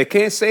 And if they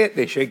can't say it,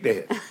 they shake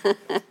their head.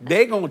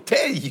 They're going to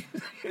tell you.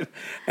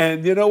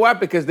 And you know why?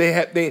 Because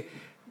they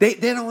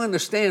don't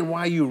understand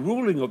why you're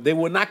ruling them. They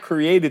were not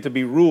created to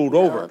be ruled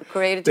over.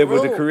 They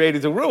were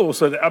created to rule.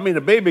 So, I mean,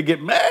 the baby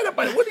get mad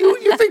about it. Who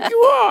do you think you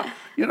are?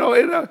 You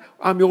know,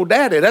 I'm your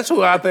daddy. That's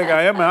who I think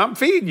I am. And I'm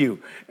feeding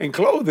you and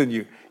clothing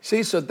you.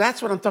 See, so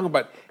that's what I'm talking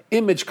about.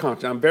 Image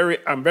conscious. I'm very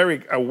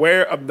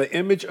aware of the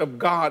image of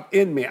God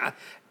in me.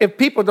 If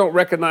people don't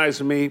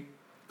recognize me,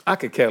 I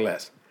could care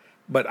less.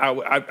 But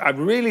I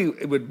really,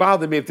 it would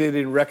bother me if they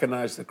didn't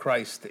recognize the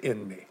Christ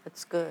in me.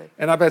 That's good.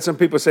 And I've had some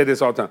people say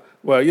this all the time.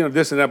 Well, you know,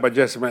 this and that by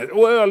just a minute.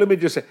 Well, let me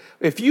just say,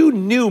 if you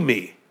knew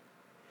me,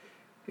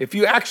 if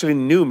you actually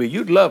knew me,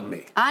 you'd love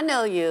me. I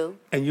know you.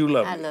 And you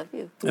love me. I love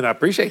you. And I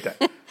appreciate that.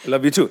 I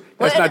love you too.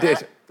 That's not the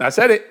issue. I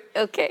said it.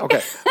 Okay.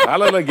 Okay.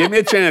 Give me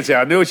a chance here.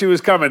 I knew she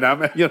was coming.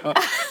 You know.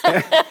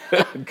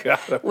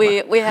 God,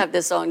 we have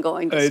this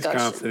ongoing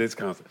discussion. It's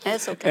constant.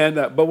 That's okay. And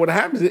but what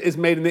happens is it's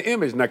made in the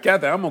image. Now,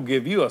 Kathy, I'm gonna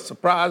give you a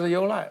surprise of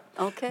your life.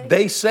 Okay.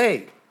 They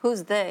say.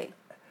 Who's they?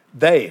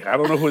 They. I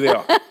don't know who they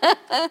are.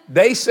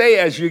 They say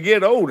as you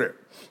get older,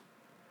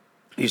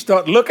 you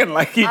start looking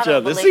like each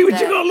other. See what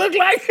you're going to look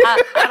like?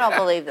 I don't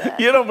believe that.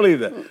 You don't believe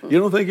that? You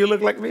don't think you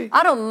look like me?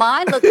 I don't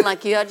mind looking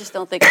like you. I just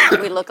don't think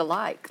we look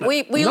alike.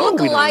 We look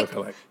alike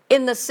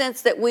in the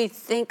sense that we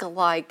think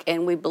alike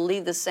and we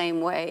believe the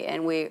same way.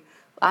 And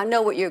I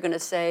know what you're going to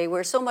say.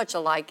 We're so much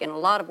alike in a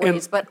lot of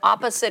ways, but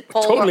opposite,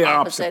 totally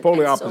opposite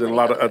in a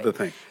lot of other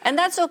things. And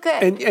that's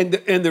okay.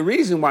 And the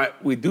reason why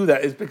we do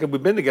that is because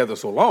we've been together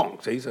so long.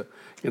 See, so,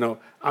 you know,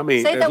 I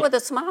mean, say that with a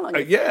smile on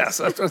your face.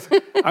 Yes,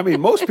 I mean,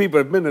 most people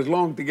have been as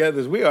long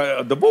together as we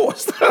are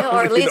divorced,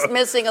 or at least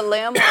missing a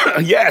limb.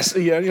 Yes,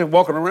 yeah,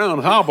 walking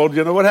around hobbled.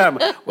 You know what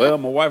happened? Well,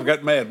 my wife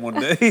got mad one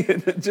day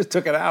and just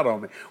took it out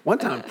on me. One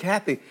time,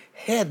 Kathy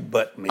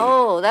headbutt me.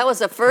 Oh, that was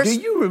the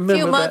first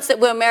few months that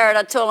we were married.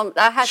 I told him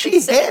I had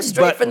to sit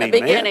straight from the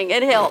beginning.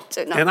 Man. It helped.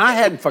 No. And I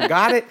hadn't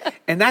forgot it,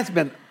 and that's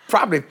been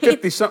probably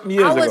 50-something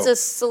years ago. I was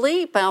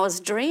asleep. I was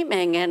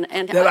dreaming. And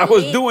that I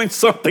was doing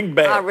something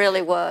bad. I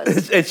really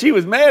was. And she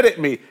was mad at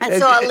me.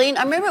 And so Eileen,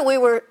 I remember we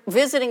were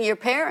visiting your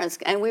parents,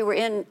 and we were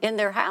in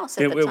their house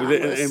at the time. We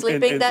were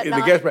sleeping that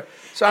night.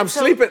 So I'm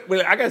sleeping.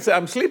 Well, I got to say,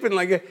 I'm sleeping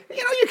like, you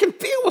know, you can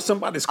feel when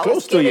somebody's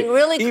close to you.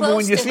 Really even close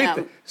when you're to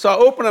sleeping. him. So I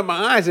open up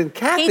my eyes, and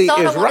Kathy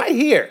is right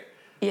here.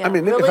 Yeah, I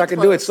mean, really if I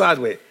can do it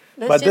sideways.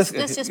 Let's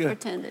just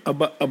pretend it.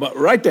 About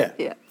right there.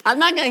 Yeah. I'm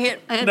not going to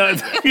hit. No,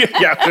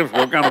 yeah, I'm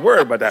kind of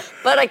worried about that.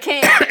 But I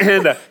can't.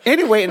 And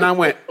anyway, and I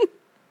went,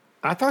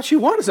 I thought she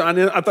wanted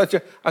something.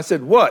 I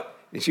said, what?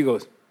 And she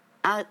goes,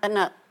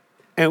 no.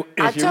 And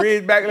she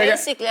reads back like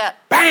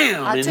that.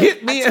 Bam! And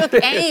hit me. I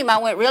took aim. I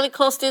went really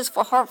close to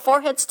her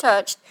forehead's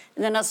touched,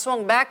 and then I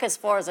swung back as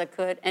far as I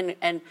could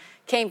and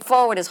came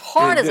forward as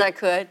hard as I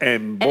could.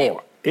 And boy,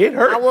 it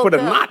hurt. Put a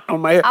knot on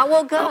my head. I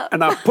woke up.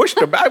 And I pushed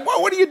her back.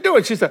 Well, what are you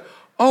doing? She said,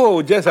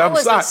 oh, Jesse, I'm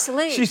sorry.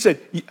 Asleep. She said,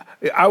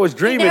 I was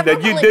dreaming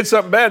that you did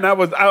something bad, and I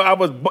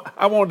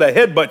wanted to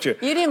headbutt you.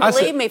 You didn't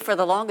believe me for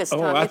the longest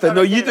time. I said,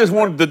 no, you just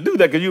wanted to do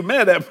that because you're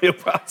mad at me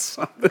about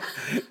something.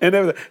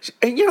 And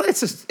you know,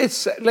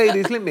 it's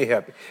ladies, let me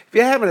help you. If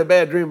you're having a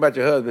bad dream about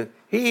your husband,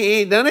 he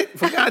ain't done it.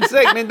 For God's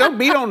sake, man, don't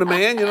beat on the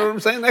man. You know what I'm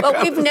saying?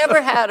 But we've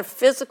never had a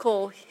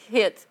physical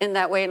hit in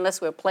that way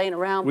unless we were playing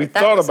around. We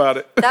thought about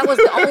it. That was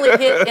the only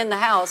hit in the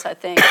house, I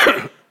think.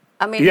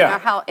 I mean, in our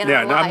life.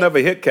 I've never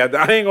hit Kathy.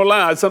 I ain't gonna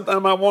lie.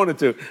 Sometimes I wanted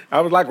to.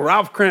 I was like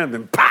Ralph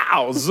Cramden.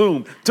 Pow,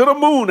 zoom to the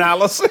moon,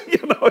 Alice. you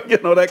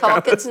know that kind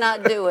of. Talking's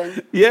not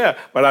doing. Yeah,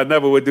 but I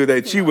never would do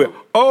that. She would.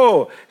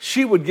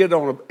 She would get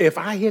on. If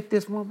I hit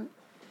this woman,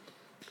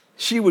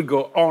 she would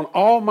go on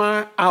all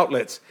my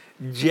outlets.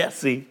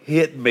 Jesse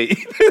hit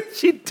me.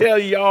 She'd tell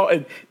y'all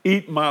and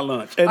eat my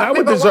lunch, and I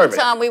would deserve it.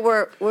 One time we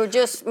were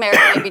just married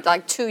maybe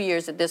like 2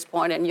 years at this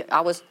point, and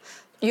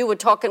you were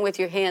talking with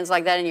your hands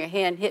like that, and your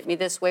hand hit me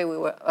this way. We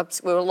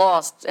were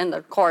lost in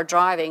the car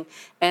driving,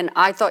 and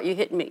I thought you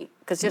hit me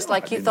because you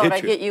thought I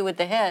hit you with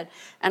the head.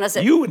 And I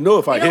said, you would know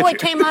if I hit you. You know what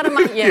came out of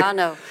my? Yeah, I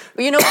know.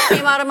 But you know what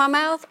came out of my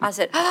mouth? I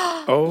said,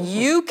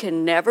 you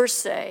can never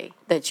say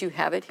that you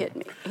haven't hit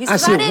me. He said,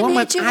 I didn't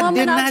hit you,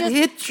 woman. I did not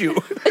hit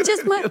you. I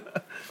just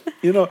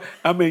You know,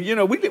 I mean, you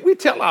know, we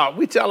tell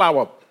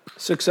our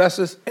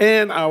successes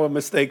and our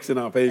mistakes and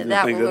our failures.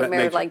 And we were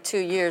married like 2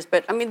 years.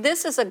 But, I mean,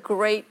 this is a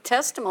great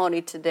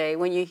testimony today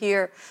when you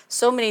hear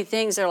so many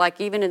things that are like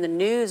even in the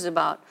news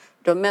about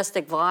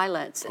domestic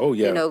violence. Oh,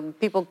 yeah. You know,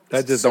 people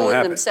that just don't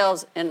happen.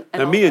 themselves. And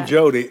me and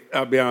Jody,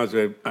 I'll be honest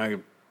with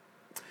you,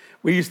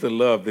 We used to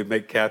love to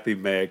make Kathy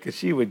mad because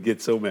she would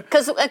get so mad.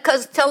 Because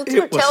tell the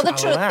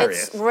hilarious. truth,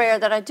 it's rare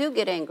that I do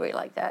get angry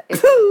like that.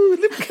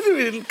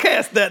 Let me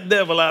cast that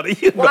devil out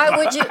of you. Why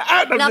would you?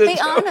 Now be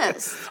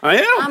honest. I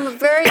am. I'm a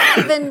very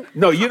even.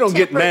 No, you don't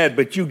get tempered. mad,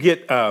 but you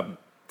get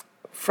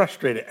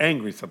frustrated,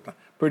 angry sometimes.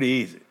 Pretty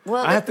easy.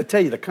 Well, I have to tell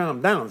you to calm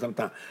down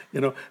sometimes.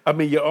 You know, I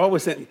mean, you're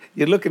always saying,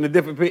 you're looking at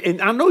different people,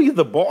 and I know you're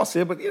the boss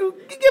here, but you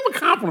give a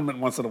compliment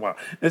once in a while.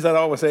 As I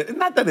always say,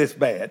 not that it's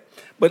bad,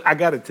 but I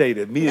got to tell you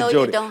that me and No, you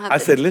Jody, don't have I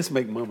to. said, let's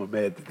make Mama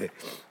mad today.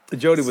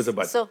 Jody was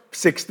about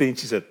 16.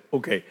 She said,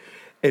 okay.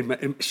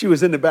 And she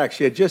was in the back.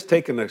 She had just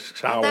taken a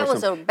shower. That or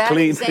was something. a bad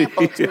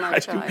example to my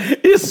child.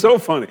 It's so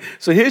funny.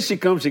 So here she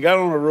comes. She got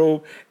on a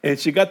robe, and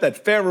she got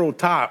that Pharaoh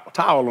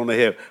towel on her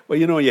head. Well,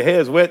 you know, your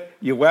hair's wet,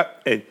 you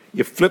wet, and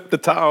you flip the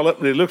towel up,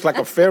 and it looks like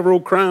a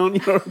Pharaoh crown.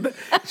 You know,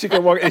 she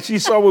could walk, and she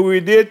saw what we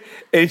did,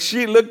 and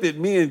she looked at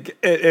me,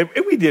 and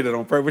we did it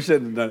on purpose. She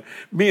hadn't done it.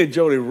 Me and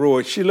Jody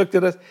roared. She looked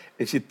at us,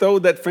 and she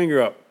throwed that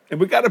finger up,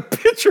 and we got a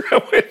picture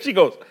of her. She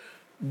goes,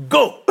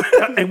 "Go!"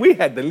 And we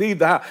had to leave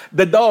the house.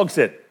 The dog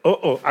said,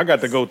 I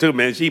got to go too,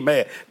 man. She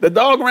mad. The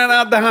dog ran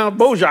out the house.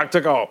 Bojack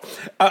took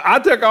off. I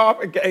took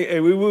off,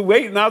 and we were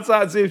waiting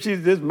outside to see if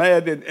she's just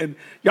mad. And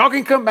y'all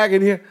can come back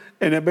in here.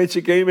 And then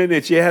she came in,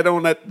 and she had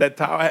on that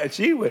towel. And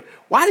she went,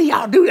 "Why do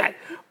y'all do that?"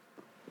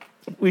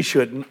 We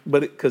shouldn't,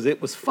 but because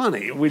it was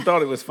funny. We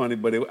thought it was funny,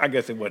 but I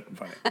guess it wasn't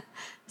funny.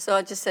 So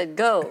I just said,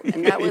 "Go,"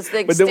 and that was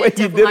the But the way extent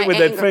you of did my it with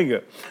anger. that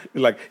finger,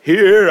 you're like,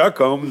 "Here I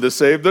come to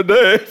save the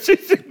day." She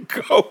said,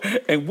 "Go,"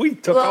 and we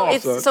took off.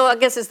 Son. So I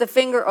guess it's the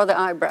finger or the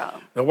eyebrow.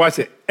 Now watch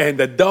it. And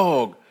the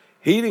dog,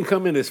 he didn't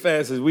come in as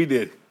fast as we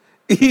did.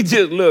 He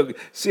just looked,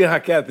 see how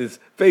Kathy's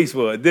face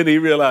was. Then he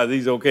realized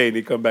he's okay, and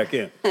he come back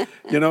in.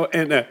 You know,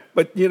 and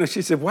but you know,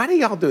 she said, "Why do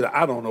y'all do that?"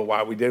 I don't know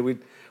why we did.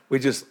 We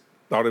just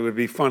thought it would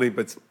be funny,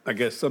 but I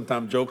guess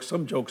sometimes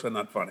some jokes are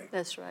not funny.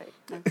 That's right.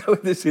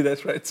 See,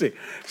 that's right. See,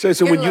 so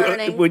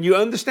You're when you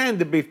understand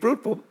to be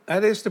fruitful,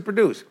 that is to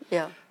produce.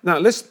 Yeah. Now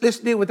let's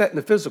deal with that in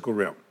the physical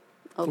realm.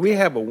 Okay. We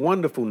have a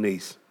wonderful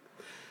niece.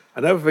 I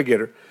never forget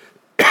her.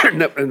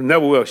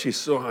 Never will.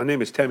 Her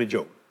name is Tammy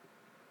Jo.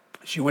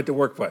 She went to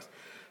work for us.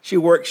 She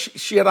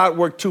had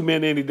outworked 2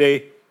 men any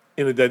day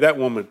in a day. That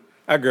woman,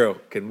 that girl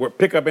can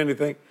pick up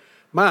anything.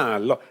 My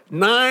Lord,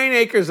 9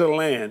 acres of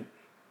land.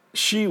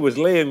 She was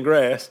laying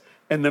grass,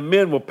 and the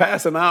men were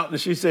passing out,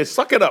 and she said,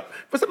 "Suck it up.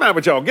 What's the matter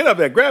with y'all? Get up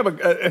there, grab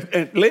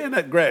and lay in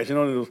that grass. You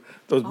know,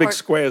 those big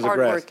squares of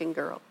grass." Hard-working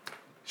girl.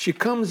 She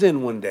comes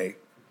in one day,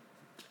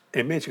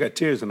 and man, she got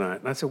tears in her eyes.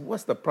 And I said,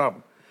 "What's the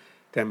problem,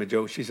 Tammy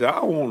Jo?" She said,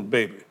 "I want a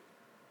baby.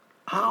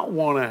 I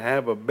want to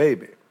have a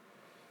baby."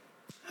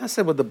 I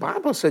said, "Well, the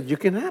Bible said you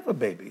can have a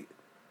baby."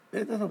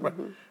 Now,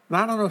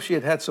 I don't know if she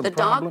had some problems.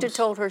 The doctor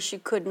told her she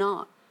could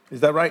not. Is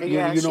that right?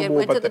 Yeah, you know she more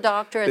went about to the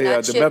doctor, and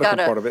the she had medical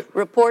got part of a it.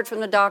 report from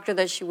the doctor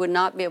that she would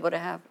not be able to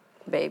have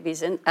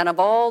babies. And of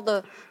all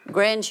the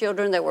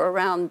grandchildren that were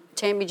around,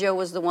 Tammy Jo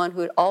was the one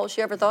who all she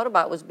ever thought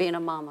about was being a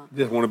mama.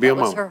 Just want to be a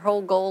mama. That was her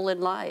whole goal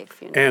in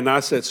life. You know? And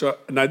I said, so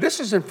now this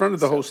is in front of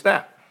the whole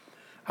staff.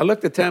 I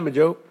looked at Tammy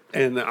Jo,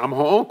 and I'm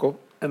her uncle,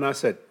 and I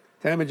said,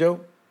 "Tammy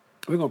Jo,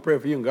 we're going to pray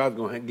for you, and God's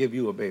going to give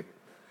you a baby."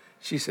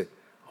 She said,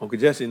 "Uncle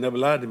Jesse never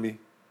lied to me."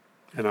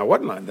 And I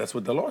wasn't lying. That's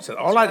what the Lord said.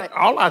 All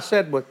I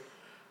said was,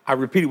 I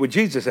repeated what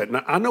Jesus said.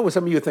 Now, I know what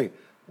some of you are thinking.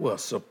 Well,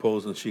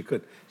 supposing she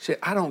could. She said,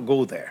 I don't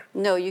go there.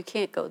 No, you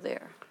can't go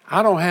there.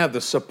 I don't have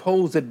the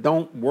suppose it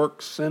don't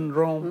work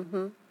syndrome.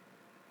 Mm-hmm.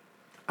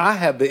 I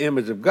have the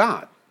image of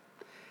God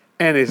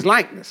and his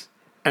likeness,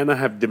 and I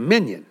have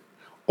dominion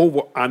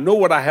over. I know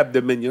what I have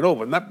dominion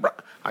over.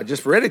 I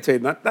just read it to you,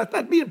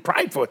 not being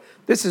prideful.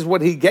 This is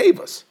what he gave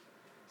us.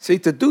 See,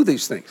 to do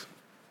these things.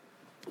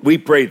 We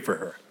prayed for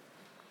her.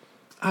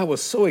 I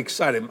was so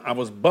excited. I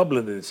was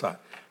bubbling inside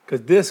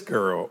because this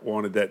girl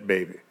wanted that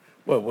baby.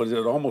 What was it,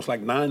 almost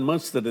like 9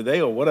 months to the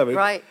day or whatever?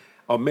 Right.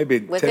 Or maybe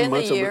Within 10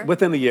 months. a year.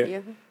 Within a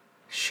year.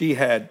 She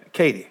had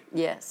Katie.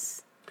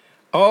 Yes.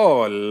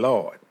 Oh,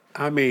 Lord.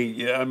 I mean,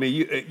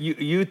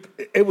 you.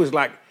 It was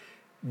like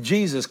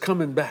Jesus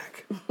coming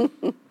back.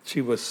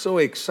 She was so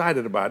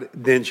excited about it.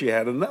 Then she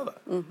had another.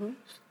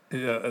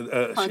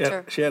 Mm-hmm.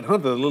 Hunter. She had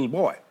Hunter, the little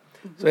boy.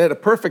 Mm-hmm. So they had a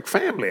perfect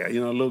family, a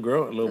little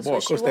girl, a little That's boy.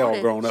 Of course, she they all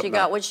wanted. grown up She now.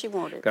 got what she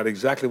wanted. Got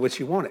exactly what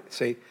she wanted.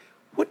 Say,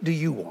 what do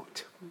you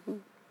want? Mm-hmm.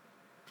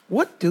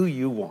 What do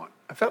you want?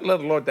 I felt the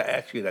Lord to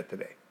ask you that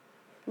today.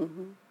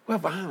 Mm-hmm. Well,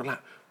 but I'm like,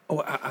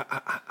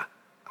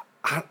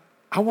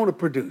 I want to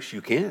produce.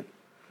 You can.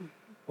 Mm-hmm.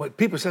 What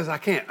people says I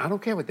can't. I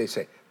don't care what they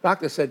say.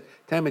 Doctor said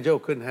Tammy Jo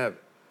couldn't have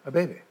a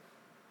baby.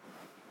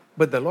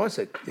 But the Lord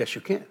said, yes,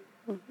 you can.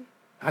 Mm-hmm.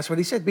 That's what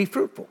he said. Be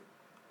fruitful.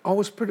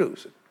 Always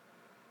producing.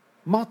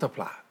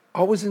 Multiply.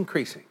 Always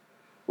increasing.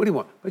 What do you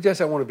want? But just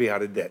I want to be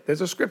out of debt.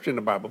 There's a scripture in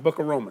the Bible, Book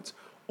of Romans.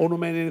 Owe no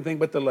man anything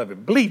but to love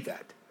him. Believe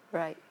that.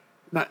 Right.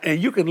 Now,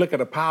 and you can look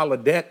at a pile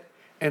of debt,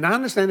 and I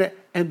understand that,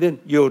 and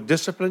then you'll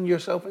discipline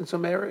yourself in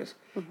some areas,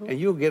 and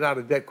you'll get out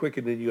of debt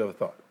quicker than you ever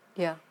thought.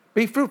 Yeah.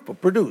 Be fruitful,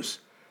 produce,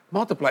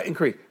 multiply,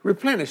 increase,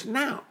 replenish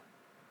now.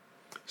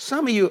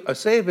 Some of you are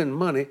saving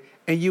money,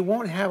 and you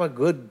won't have a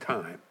good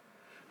time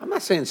I'm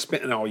not saying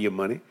spending all your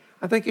money.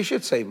 I think you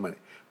should save money.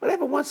 But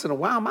every once in a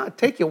while,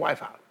 take your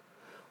wife out,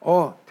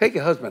 or take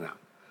your husband out,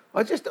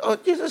 or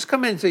just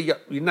come in and say,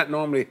 you're not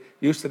normally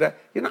used to that.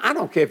 I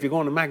don't care if you're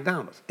going to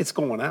McDonald's. It's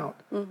going out.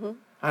 Mm-hmm.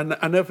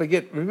 I never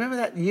forget. Remember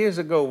that years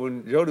ago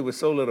when Jody was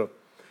so little?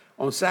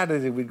 On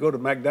Saturday, we'd go to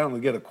McDonald's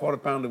and get a quarter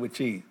pounder with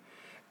cheese.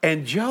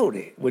 And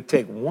Jody would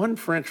take one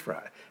French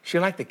fry. She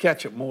liked the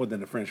ketchup more than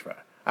the French fry.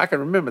 I can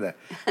remember that.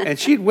 And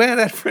she'd wear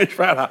that French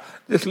fry out,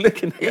 just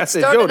licking it. I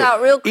said, Jody, started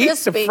out real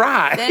crispy, eat the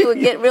fry. Then it would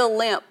get real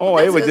limp. Oh,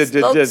 it would just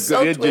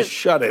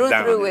shut it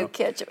down. Through with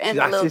ketchup. And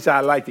she said,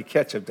 I like the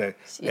ketchup there.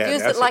 She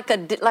used it like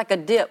a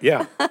dip.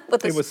 Yeah,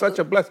 it was such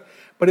a blessing.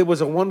 But it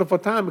was a wonderful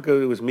time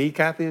because it was me,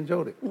 Kathy, and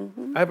Jody.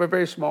 Mm-hmm. I have a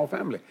very small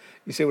family.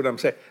 You see what I'm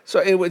saying?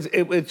 So it was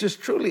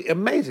just truly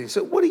amazing.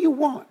 So what do you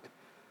want?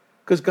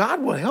 Because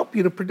God will help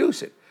you to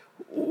produce it.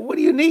 What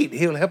do you need?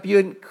 He'll help you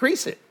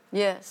increase it.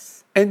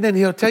 Yes. And then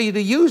he'll tell you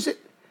to use it.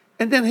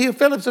 And then he'll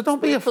fill it. So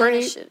don't be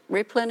afraid.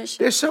 Replenish it.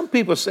 There's some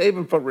people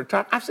saving for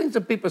retirement. I've seen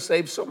some people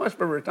save so much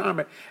for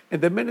retirement,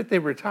 and the minute they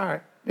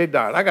retire, they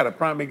died. I got a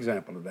prime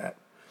example of that.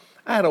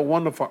 I had a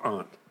wonderful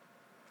aunt.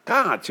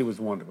 God, she was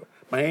wonderful.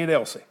 My Aunt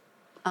Elsie.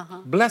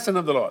 Uh-huh. Blessing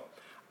of the Lord.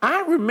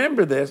 I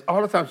remember this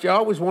all the time. She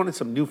always wanted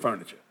some new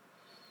furniture.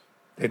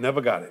 They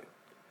never got it.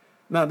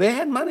 Now, they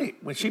had money.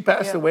 When she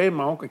passed away,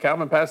 my Uncle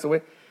Calvin passed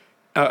away.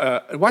 He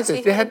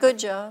had a good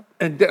job.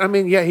 And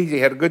he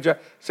had a good job.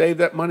 Saved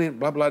that money and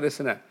blah, blah, this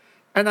and that.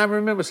 And I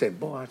remember saying,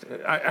 boy,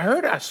 I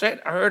heard her say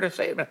it.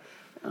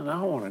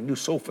 I want a new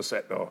sofa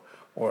set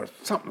or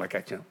something like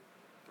that,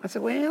 I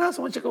said, well, Aunt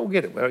Elsie, why don't you go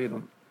get it?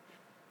 Well,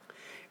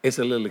 it's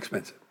a little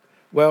expensive.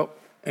 Well,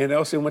 Aunt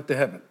Elsie went to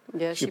heaven.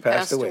 Yeah, she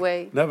passed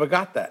away. Never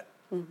got that.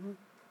 Mm-hmm.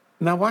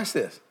 Now watch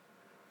this.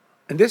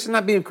 And this is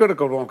not being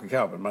critical of Uncle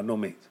Calvin, by no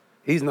means.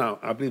 He's now,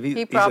 I believe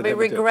he probably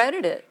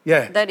regretted it.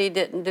 Yeah. That he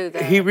didn't do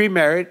that. He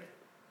remarried,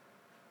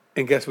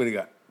 and guess what he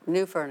got?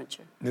 New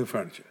furniture.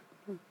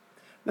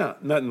 Now,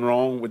 nothing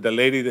wrong with the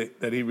lady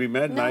that he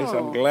remarried. No, nice.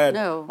 I'm glad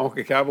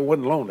Uncle Calvin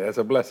wasn't lonely. That's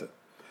a blessing.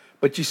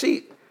 But you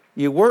see,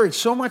 you worried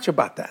so much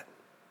about that.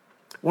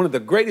 One of the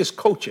greatest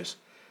coaches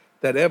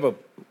that ever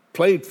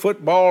played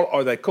football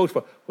or that coached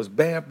was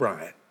Bear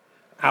Bryant,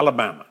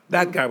 Alabama.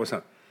 That guy was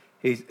something.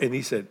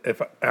 He said,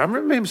 I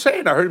remember him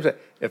saying, I heard him say,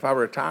 if I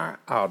retire,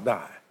 I'll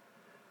die.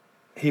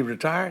 He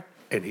retired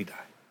and he died.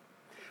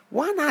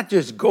 Why not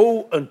just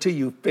go until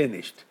you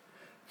finished?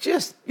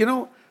 Just,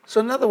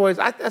 so in other words,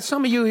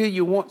 some of you here,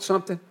 you want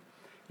something.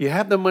 You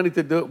have the money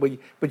to do it,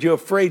 but you're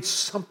afraid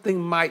something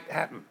might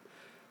happen.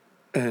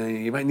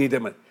 And you might need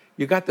that money.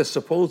 You got the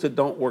suppose it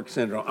don't work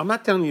syndrome. I'm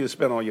not telling you to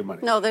spend all your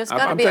money. No, there's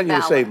got to be a balance. I'm telling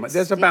you to save money.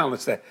 There's a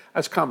balance there.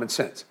 That's common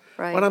sense.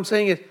 Right. What I'm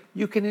saying is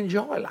you can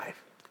enjoy life.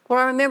 Well,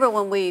 I remember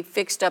when we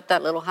fixed up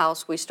that little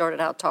house we started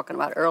out talking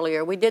about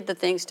earlier. We did the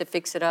things to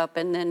fix it up,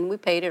 and then we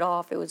paid it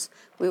off.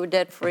 We were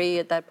debt free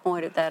at that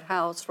point at that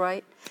house,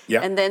 right?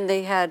 Yeah. And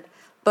then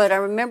but I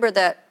remember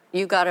that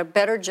you got a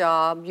better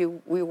job.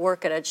 We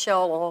work at a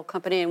Shell oil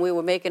company, and we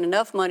were making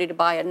enough money to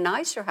buy a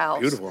nicer house.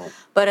 Beautiful.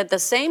 But at the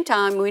same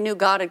time, we knew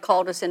God had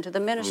called us into the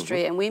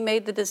ministry, and we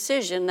made the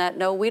decision that,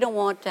 no, we don't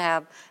want to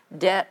have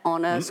debt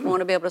on us. We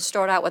want to be able to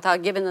start out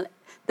without giving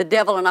the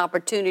devil an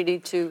opportunity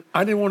to...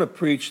 I didn't want to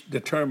preach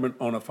determined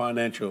on a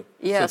financial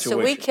situation. So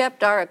we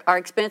kept our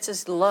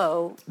expenses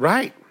low.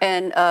 Right.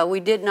 And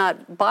we did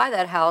not buy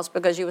that house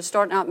because you were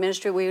starting out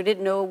ministry. We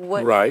didn't know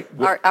what our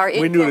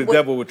income... We knew the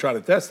devil would try to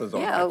test us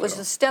on that. Yeah, it was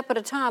a step at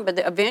a time. But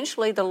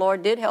eventually the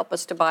Lord did help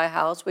us to buy a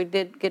house. We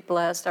did get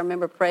blessed. I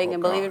remember praying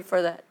and believing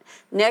for that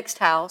next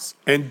house.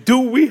 And do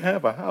we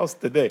have a house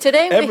today?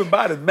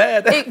 Everybody's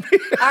mad at me.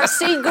 Our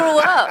seed grew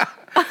up.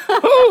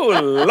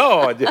 Oh,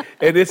 Lord.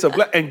 And it's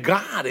and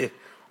God is,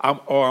 I'm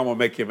going to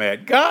make you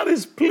mad. God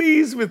is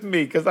pleased with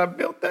me because I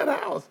built that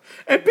house.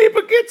 And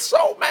people get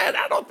so mad.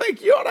 I don't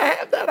think you ought to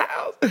have that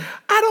house.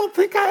 I don't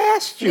think I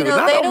asked you. And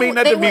I don't mean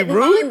that to be rude. They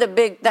wouldn't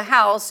mind the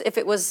house if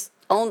it was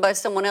owned by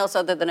someone else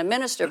other than a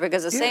minister,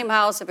 because the same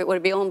house, if it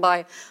would be owned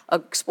by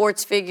a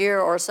sports figure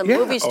or some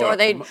movie star,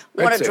 they'd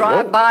want to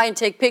drive by and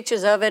take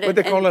pictures of it. But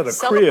they call that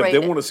a crib. They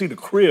want to see the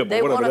crib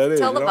or whatever that is.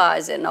 They want to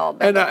televise it and all.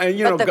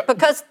 But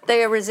because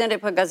they resent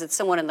it because it's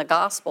someone in the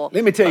gospel.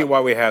 Let me tell you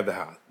why we have the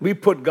house. We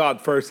put God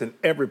first in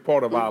every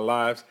part of our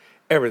lives,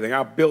 everything.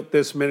 I built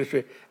this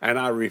ministry, and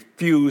I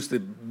refused to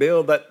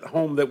build that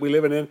home that we're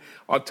living in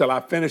until I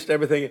finished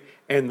everything.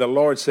 And the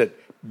Lord said,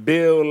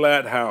 build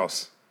that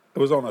house. It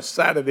was on a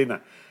Saturday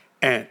night.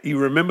 And you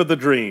remember the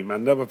dream. I'll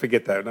never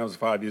forget that. When I was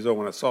 5 years old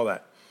when I saw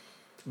that.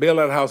 Build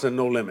that house in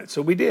no limit.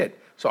 So we did.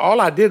 So all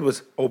I did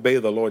was obey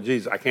the Lord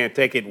Jesus. I can't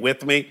take it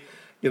with me.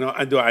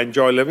 And do I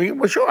enjoy living it?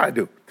 Well, sure I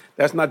do.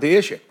 That's not the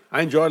issue.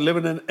 I enjoyed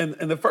living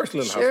in the first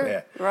little house we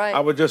had. Right.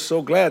 I was just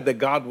so glad that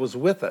God was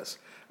with us.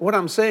 What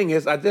I'm saying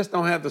is I just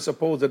don't have to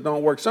suppose that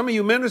don't work. Some of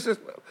you ministers,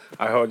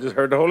 I just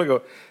heard the Holy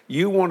Ghost,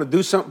 you want to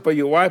do something for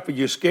your wife, but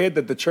you're scared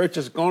that the church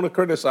is going to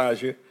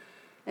criticize you.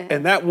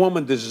 And that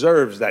woman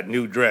deserves that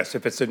new dress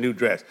if it's a new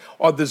dress,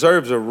 or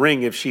deserves a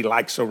ring if she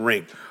likes a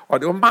ring.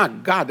 Or, oh my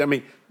God, I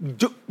mean,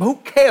 Who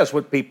cares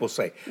what people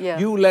say? Yeah.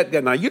 You let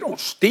God. Now, you don't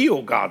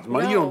steal God's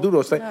money. You don't do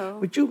those things. No.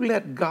 But you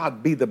let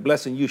God be the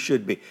blessing you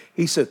should be.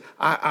 He says,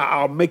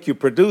 I'll make you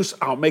produce.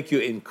 I'll make you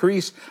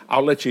increase.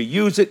 I'll let you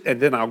use it. And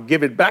then I'll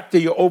give it back to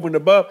you over and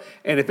above.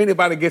 And if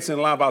anybody gets in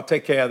line, I'll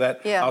take care of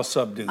that. Yeah. I'll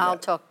subdue I'll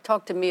that.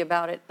 talk to me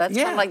about it. That's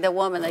kind Yeah. of like the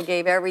woman that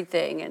gave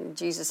everything, and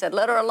Jesus said,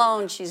 "Let her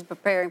alone. She's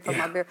preparing for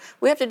my burial."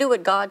 We have to do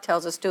what God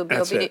tells us to. Be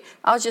That's obedient. it.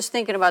 I was just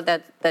thinking about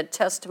that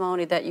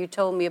testimony that you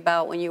told me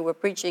about when you were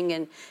preaching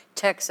in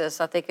Texas.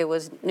 I think it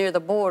was near the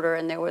border,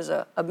 and there was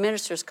a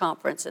ministers'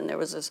 conference, and there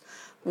was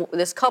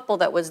this couple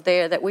that was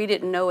there that we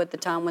didn't know at the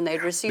time when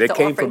they'd received They the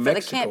came offering from for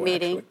Mexico, the camp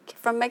meeting. actually.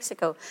 From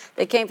Mexico.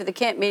 They came for the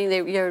camp meeting.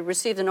 They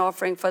received an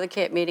offering for the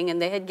camp meeting,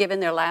 and they had given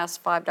their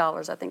last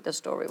 $5, I think the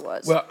story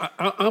was. Well,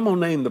 I'm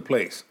going to name the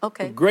place.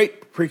 Okay. A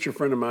great preacher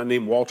friend of mine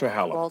named Walter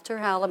Hallam. Walter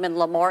Hallam in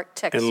Lamarck,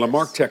 Texas. In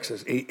Lamarck,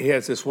 Texas. He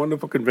has this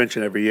wonderful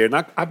convention every year. And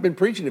I've been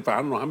preaching it for I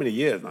don't know how many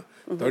years now.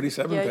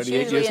 37, Yeah, it's 38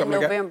 usually years, in something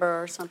like that.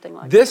 November or something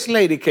like that. This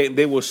lady came.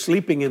 They were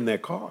sleeping in their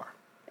car.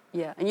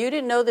 Yeah, and you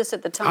didn't know this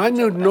at the time. I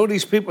until know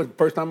these people the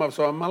first time I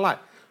saw them in my life.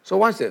 So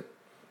watch this.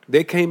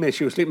 They came in.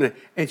 She was sleeping there,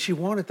 and she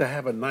wanted to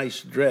have a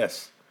nice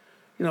dress,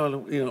 you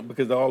know,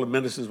 because all the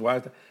ministers'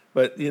 wives.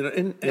 But you know,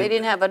 and They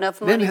didn't have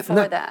enough money for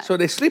that. So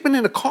they're sleeping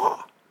in the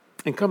car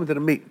and coming to the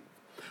meeting.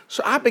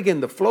 So I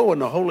begin to flow in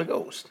the Holy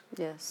Ghost.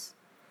 Yes.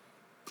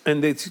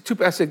 And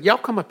I said, y'all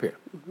come up here.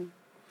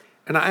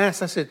 And I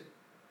asked, I said,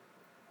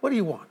 what do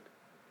you want?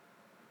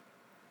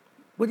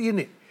 What do you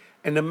need?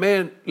 And the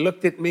man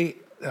looked at me,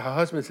 her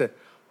husband said,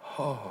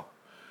 oh,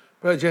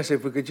 Brother Jesse,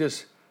 if we could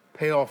just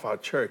pay off our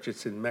church,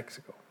 it's in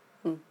Mexico.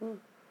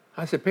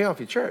 I said, pay off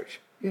your church?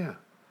 Yeah.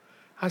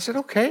 I said,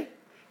 okay.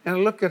 And I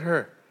looked at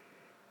her,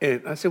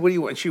 and I said, what do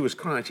you want? And she was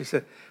crying. She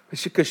said,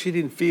 because she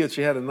didn't feel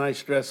she had a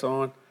nice dress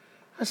on.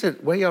 I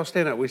said, where y'all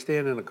staying at? We're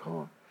staying in the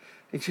car.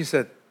 And she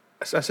said,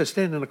 I said,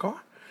 staying in the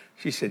car?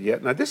 She said, yeah.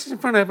 Now, this is in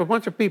front of a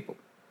bunch of people.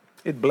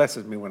 It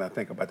blesses me when I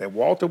think about that.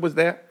 Walter was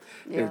there.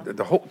 Yeah.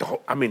 The whole,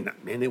 I mean,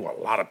 there were a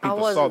lot of people I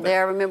saw wasn't that.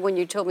 there. I remember when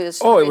you told me this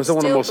Oh, story. it was one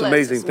of the still most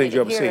amazing blesses me things to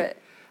you ever hear seen. it.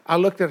 I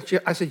looked at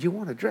her. I said, you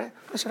want a dress?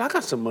 I said, I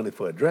got some money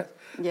for a dress.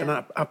 Yeah.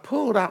 And I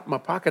pulled out my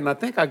pocket, and I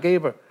think I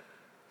gave her,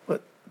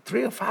 what,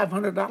 $300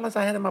 or $500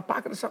 I had in my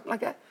pocket or something like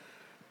that.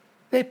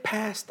 They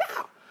passed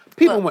out.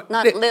 People Well, went.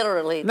 not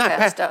literally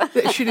passed out.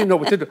 She didn't know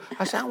what to do.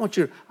 I said, I'm going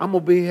to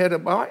be here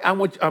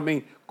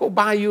tomorrow. Go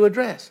buy you a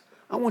dress.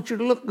 I want you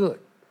to look good.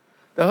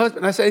 The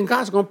husband, I said, and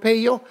God's going to pay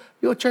your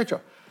church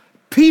off.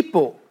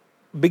 People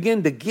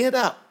begin to get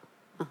up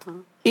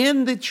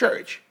in the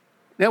church.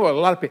 There were a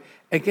lot of people,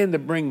 again, to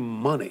bring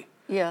money.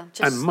 Yeah,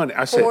 just And money.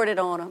 I poured said, it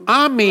on them.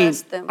 I mean,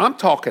 blessed them. I'm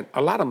talking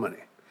a lot of money.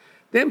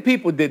 Then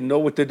people didn't know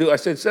what to do. I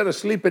said, instead of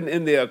sleeping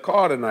in their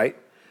car tonight,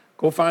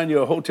 go find you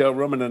a hotel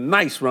room and a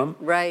nice room.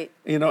 Right.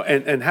 You know,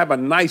 and have a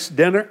nice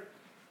dinner.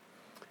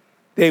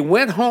 They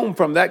went home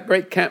from that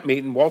great camp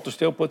meeting. Walter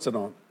still puts it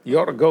on. You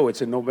ought to go.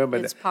 It's in November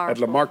It's at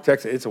powerful. Lamarck,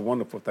 Texas. It's a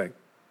wonderful thing.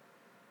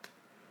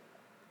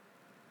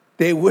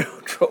 They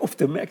drove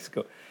to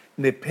Mexico.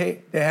 And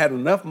they had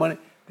enough money.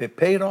 They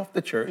paid off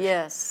the church.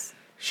 Yes.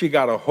 She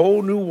got a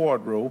whole new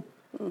wardrobe.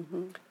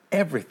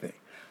 Everything.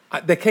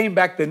 They came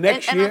back the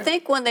next year. And I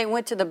think when they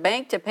went to the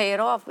bank to pay it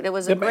off, it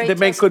was a great the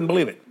bank couldn't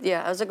believe it.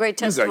 Yeah, it was a great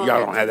Y'all testimony.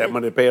 don't have that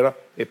money to pay it off.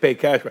 They paid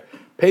cash.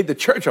 Paid the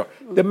church off.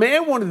 The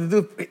man wanted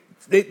to do.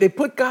 They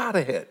put God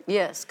ahead.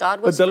 Yes, God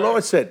But was the first.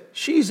 Lord said,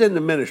 she's in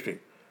the ministry.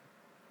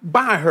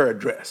 Buy her a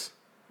dress.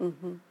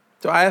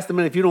 So I asked the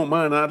man, if you don't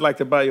mind, I'd like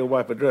to buy your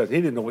wife a dress. He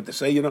didn't know what to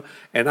say, you know.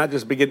 And I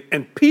just began.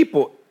 And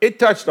people, it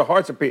touched the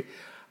hearts of people.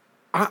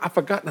 I've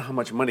forgotten how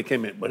much money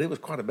came in, but it was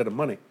quite a bit of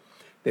money.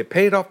 They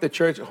paid off the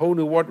church, a whole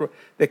new wardrobe.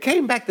 They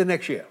came back the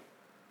next year.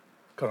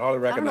 Could hardly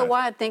I recognize don't know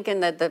why I'm thinking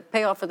that the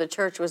payoff for the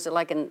church was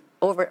like a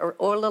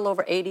little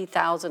over $80,000.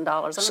 I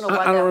don't know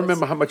why I that don't was.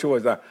 remember how much it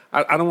was. I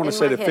don't want to In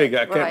say my the head, figure.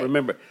 I can't right.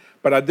 remember.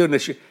 But I do know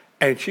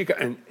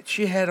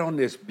she had on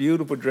this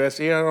beautiful dress.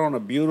 She had on a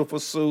beautiful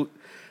suit.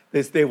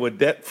 They were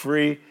debt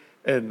free,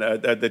 and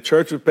the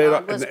church was paid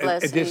God off. was And they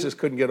blessing. just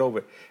couldn't get over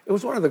it. It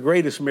was one of the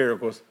greatest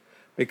miracles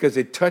because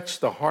it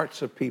touched the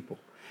hearts of people.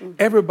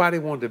 Everybody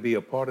wanted to be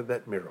a part of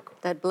that miracle.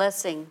 That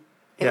blessing.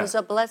 It Yeah. was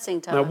a blessing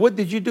time. Now, what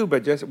did you do,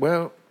 Brother Jesse?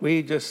 Well,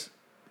 we just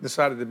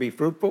decided to be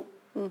fruitful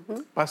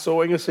by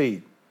sowing a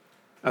seed.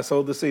 I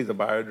sowed the seeds to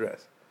buy her a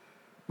dress.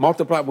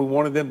 Multiplied, we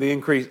wanted them to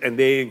increase, and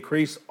they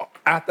increased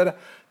after that.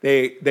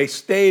 They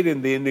stayed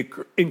in the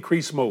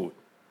increase mode.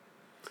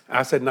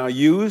 I said, now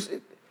use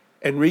it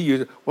and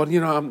reuse it. Well, you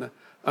know,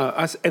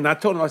 I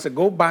told them, I said,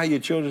 go buy your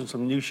children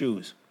some new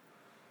shoes.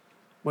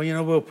 Well, you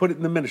know, we'll put it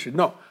in the ministry.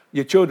 No,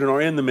 your children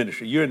are in the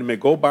ministry. You're in the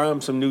ministry. Go buy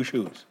them some new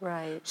shoes.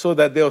 Right. So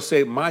that they'll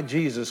say, my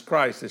Jesus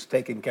Christ is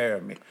taking care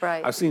of me.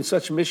 Right. I've seen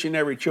such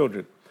missionary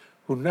children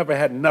who never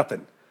had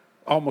nothing,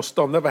 almost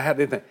never had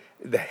anything.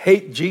 They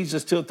hate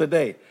Jesus till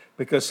today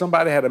because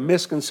somebody had a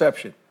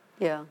misconception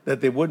Yeah. that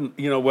they wouldn't,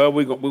 you know, well,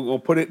 we're going to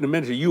put it in the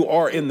ministry. You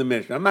are in the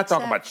ministry. I'm not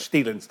talking about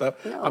Exactly. stealing stuff.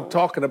 No. I'm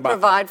talking about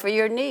Provide for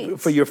your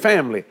needs. for your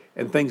family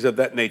and things of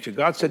that nature.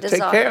 God said, take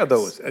care of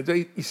those.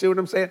 You see what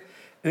I'm saying?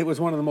 And it was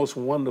one of the most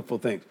wonderful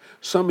things.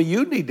 Some of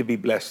you need to be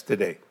blessed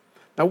today.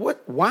 Now,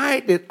 why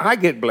did I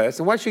get blessed?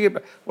 And why should you get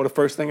blessed? Well, the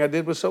first thing I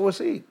did was sow a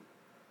seed.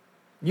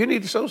 You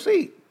need to sow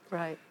seed.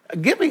 Right.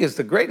 Giving is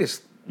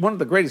one of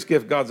the greatest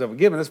gifts God's ever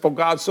given us. For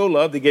God so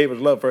loved, he gave his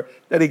love for,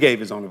 that he gave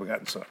his only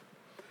begotten son.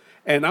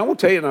 And I will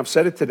tell you, and I've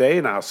said it today,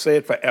 and I'll say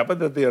it forever,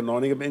 that the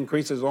anointing of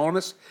increase is on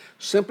us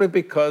simply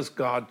because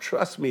God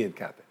trusts me and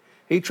Kathy.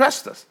 He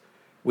trusts us.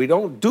 We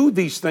don't do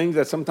these things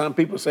that sometimes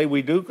people say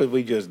we do because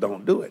we just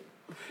don't do it.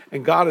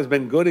 And God has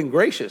been good and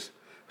gracious.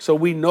 So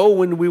we know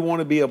when we want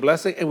to be a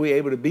blessing, and we're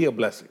able to be a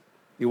blessing.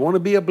 You want to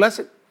be a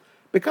blessing?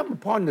 Become a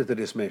partner to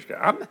this ministry.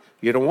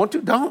 You don't want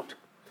to? Don't.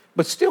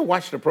 But still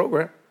watch the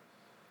program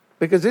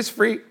because it's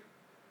free.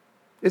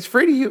 It's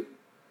free to you.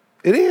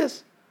 It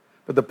is.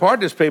 But the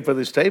partners pay for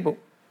this table,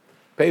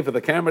 pay for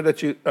the camera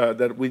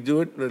that we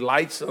do it, the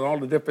lights and all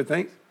the different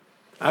things.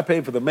 I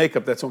pay for the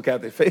makeup that's on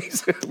Kathy's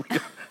face.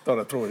 Thought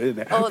I'd throw it in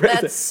there. Oh,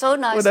 that's so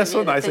nice. Well, that's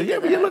so nice. Yeah,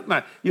 but you look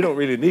nice. You don't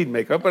really need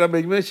makeup, but I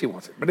mean, she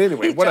wants it. But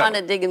anyway, He's trying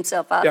to dig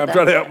himself out. Yeah, I'm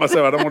trying to help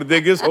myself. I don't want to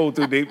dig this hole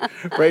too deep.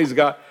 Praise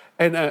God.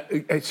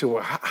 And so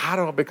how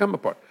do I become a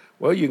partner?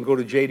 Well, you can go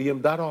to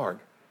jdm.org.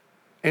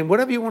 And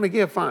whatever you want to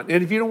give, fine.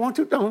 And if you don't want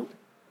to, don't.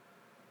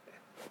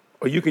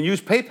 Or you can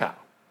use PayPal.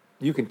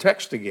 You can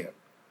text to give.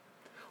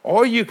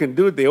 Or you can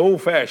do it the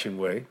old-fashioned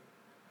way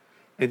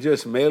and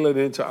just mail it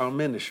into our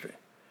ministry.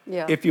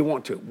 Yeah. If you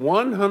want to.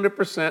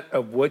 100%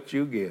 of what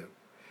you give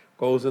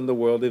goes in the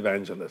world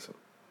evangelism.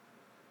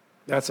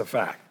 That's a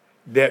fact.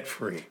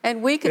 Debt-free.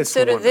 And we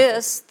consider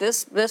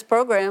this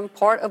program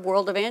part of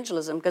world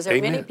evangelism because there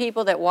are many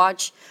people that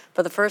watch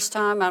for the first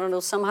time. I don't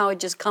know, somehow it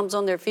just comes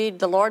on their feed.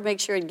 The Lord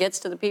makes sure it gets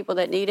to the people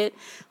that need it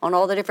on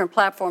all the different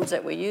platforms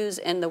that we use.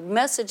 And the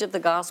message of the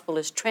gospel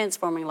is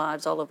transforming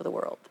lives all over the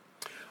world.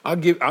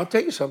 I'll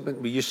tell you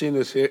something. You've seen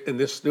this here in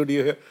this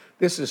studio here.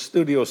 This is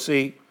Studio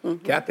C.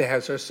 Mm-hmm. Kathy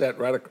has her set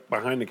right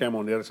behind the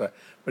camera on the other side,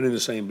 but in the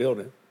same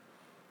building.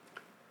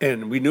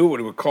 And we knew what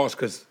it would cost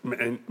because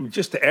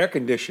just to air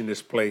condition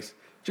this place,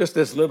 just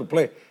this little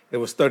place, it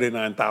was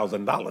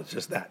 $39,000,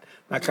 just that.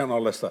 Not counting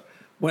all that stuff.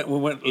 We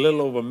went a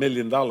little over $1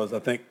 million, I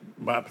think,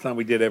 by the time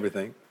we did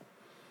everything.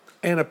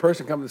 And a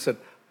person came and said,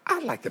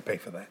 I'd like to pay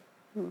for that.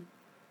 Hmm.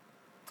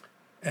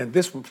 And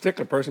this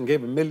particular person gave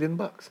 $1 million.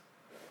 $1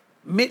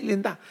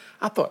 million.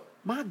 I thought,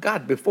 my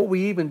God, before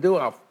we even do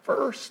our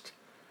first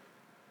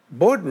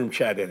boardroom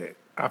chat in it,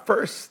 our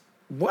first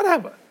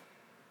whatever,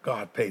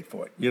 God paid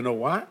for it. You know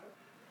why?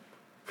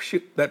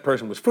 That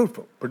person was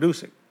fruitful,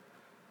 producing,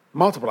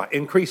 multiply,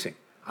 increasing.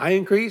 I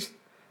increased,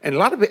 and a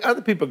lot of the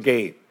other people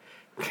gave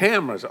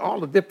cameras, all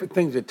the different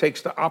things it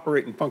takes to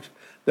operate and function,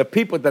 the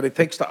people that it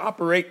takes to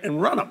operate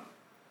and run them.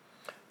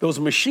 Those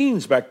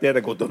machines back there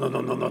that go, no.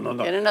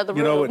 In another room.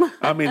 You know,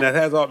 I mean,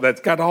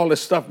 that's got all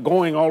this stuff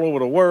going all over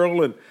the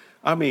world. And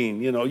I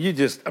mean, you know,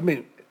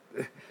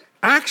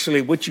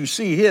 actually what you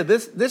see here,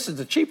 this is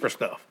the cheaper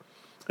stuff.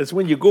 It's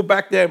when you go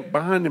back there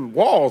behind them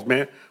walls,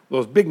 man,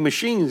 those big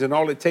machines and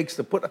all it takes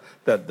to put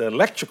the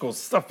electrical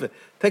stuff that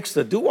takes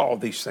to do all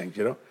these things,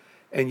 you know.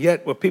 And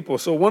yet, what people are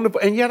so wonderful.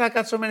 And yet I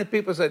got so many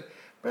people said,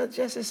 Brother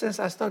Jesse, since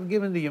I started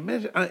giving to your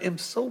ministry, I am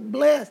so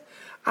blessed.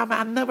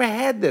 I've never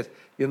had this.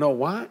 You know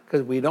why?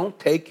 Because we don't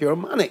take your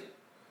money.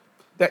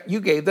 That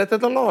you gave that to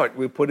the Lord.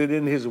 We put it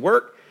in his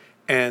work,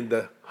 and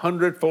the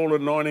 100-fold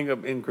anointing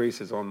of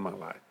increase is on my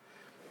life.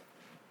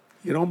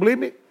 You don't believe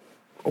me?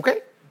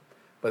 Okay.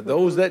 But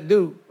those that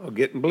do are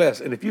getting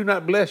blessed. And if you're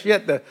not blessed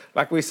yet,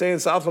 like we say in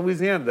South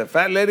Louisiana, the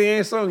fat lady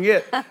ain't sung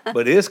yet.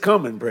 But it's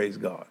coming, praise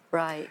God.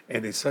 Right.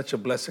 And it's such a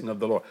blessing of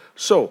the Lord.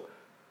 So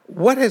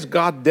what has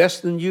God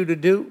destined you to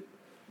do?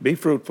 Be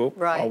fruitful,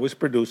 right. Always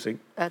producing.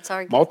 That's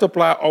our gift.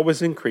 Multiply,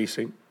 always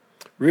increasing.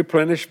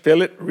 Replenish,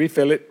 fill it,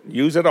 refill it,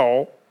 use it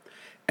all.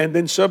 And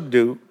then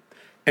subdue.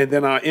 And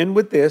then I'll end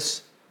with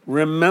this.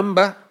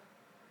 Remember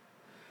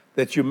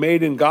that you're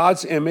made in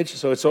God's image,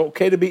 so it's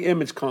okay to be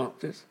image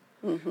conscious.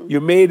 Mm-hmm. You're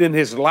made in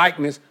his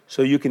likeness,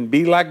 so you can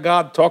be like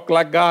God, talk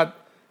like God,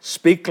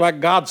 speak like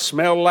God,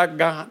 smell like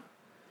God.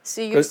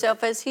 See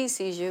yourself as he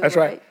sees you. That's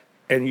right.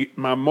 And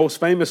my most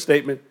famous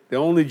statement, the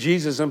only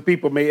Jesus some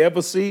people may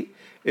ever see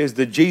is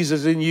the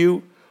Jesus in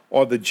you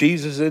or the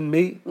Jesus in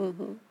me.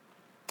 Mm-hmm.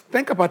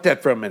 Think about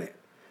that for a minute,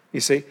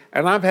 you see.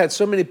 And I've had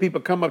so many people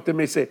come up to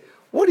me and say,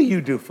 what do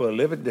you do for a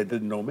living? That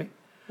didn't know me.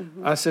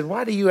 Mm-hmm. I said,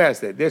 why do you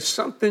ask that? There's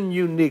something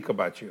unique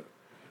about you.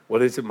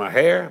 Well, is it my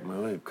hair?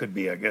 Well, it could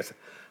be, I guess.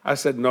 I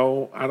said,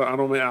 no, I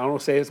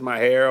don't say it's my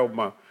hair or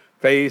my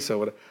face or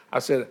whatever. I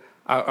said,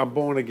 I'm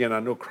born again. I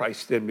know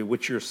Christ in me.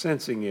 What you're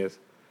sensing is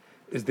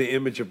the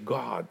image of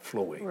God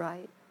flowing.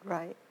 Right,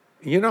 right.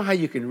 You know how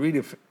you can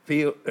really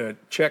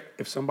check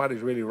if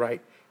somebody's really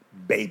right?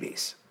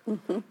 Babies.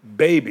 Mm-hmm.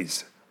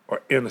 Babies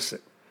are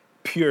innocent.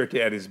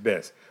 Purity at its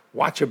best.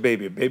 Watch a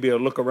baby. A baby will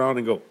look around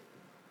and go.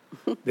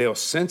 They'll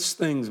sense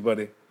things,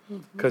 buddy,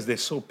 because they're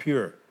so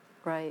pure.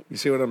 Right. You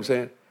see what I'm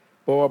saying?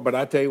 Boy, but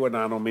I tell you what,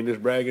 now, I don't mean this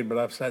bragging, but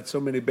I've had so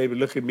many babies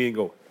look at me and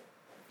go.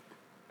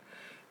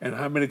 And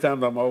how many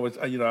times I'm always,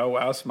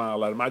 I'll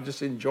smile at them. I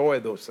just enjoy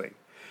those things.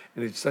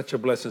 And it's such a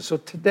blessing. So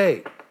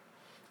today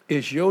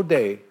is your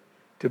day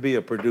to be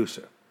a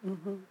producer.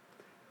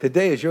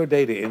 Today is your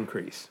day to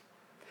increase.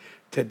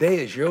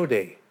 Today is your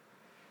day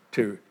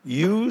to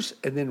use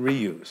and then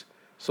reuse.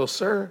 So,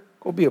 sir,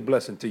 go be a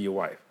blessing to your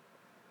wife.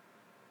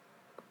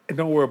 And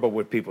don't worry about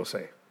what people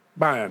say.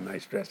 Buy her a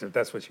nice dress if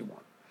that's what you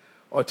want.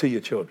 Or to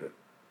your children.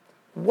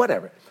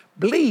 Whatever.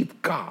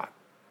 Believe God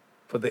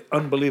for the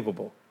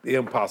unbelievable, the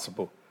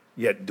impossible,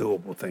 yet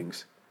doable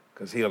things.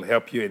 Because he'll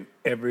help you in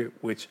every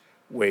which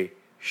way,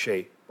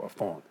 shape, or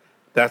form.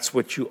 That's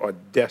what you are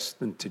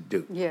destined to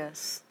do.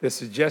 Yes.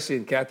 This is Jesse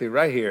and Kathy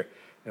right here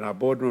in our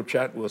boardroom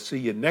chat. We'll see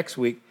you next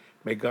week.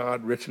 May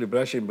God richly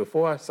bless you. And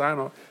before I sign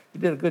off, you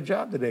did a good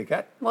job today,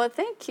 Kat. Well,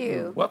 thank you.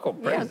 You're welcome.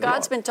 Praise the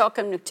God's Lord. been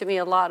talking to me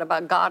a lot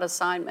about God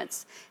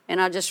assignments. And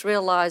I just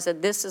realized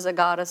that this is a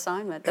God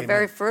assignment. The Amen.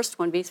 very first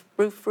one, be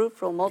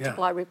fruitful,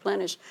 multiply,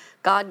 replenish.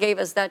 God gave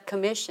us that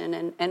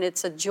commission, and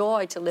it's a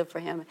joy to live for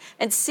him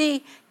and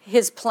see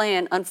his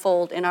plan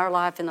unfold in our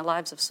life and the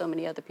lives of so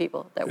many other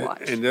people that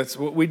watch. And that's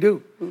what we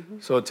do.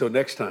 So until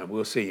next time,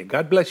 we'll see you.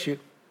 God bless you.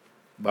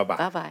 Bye-bye.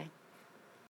 Bye-bye.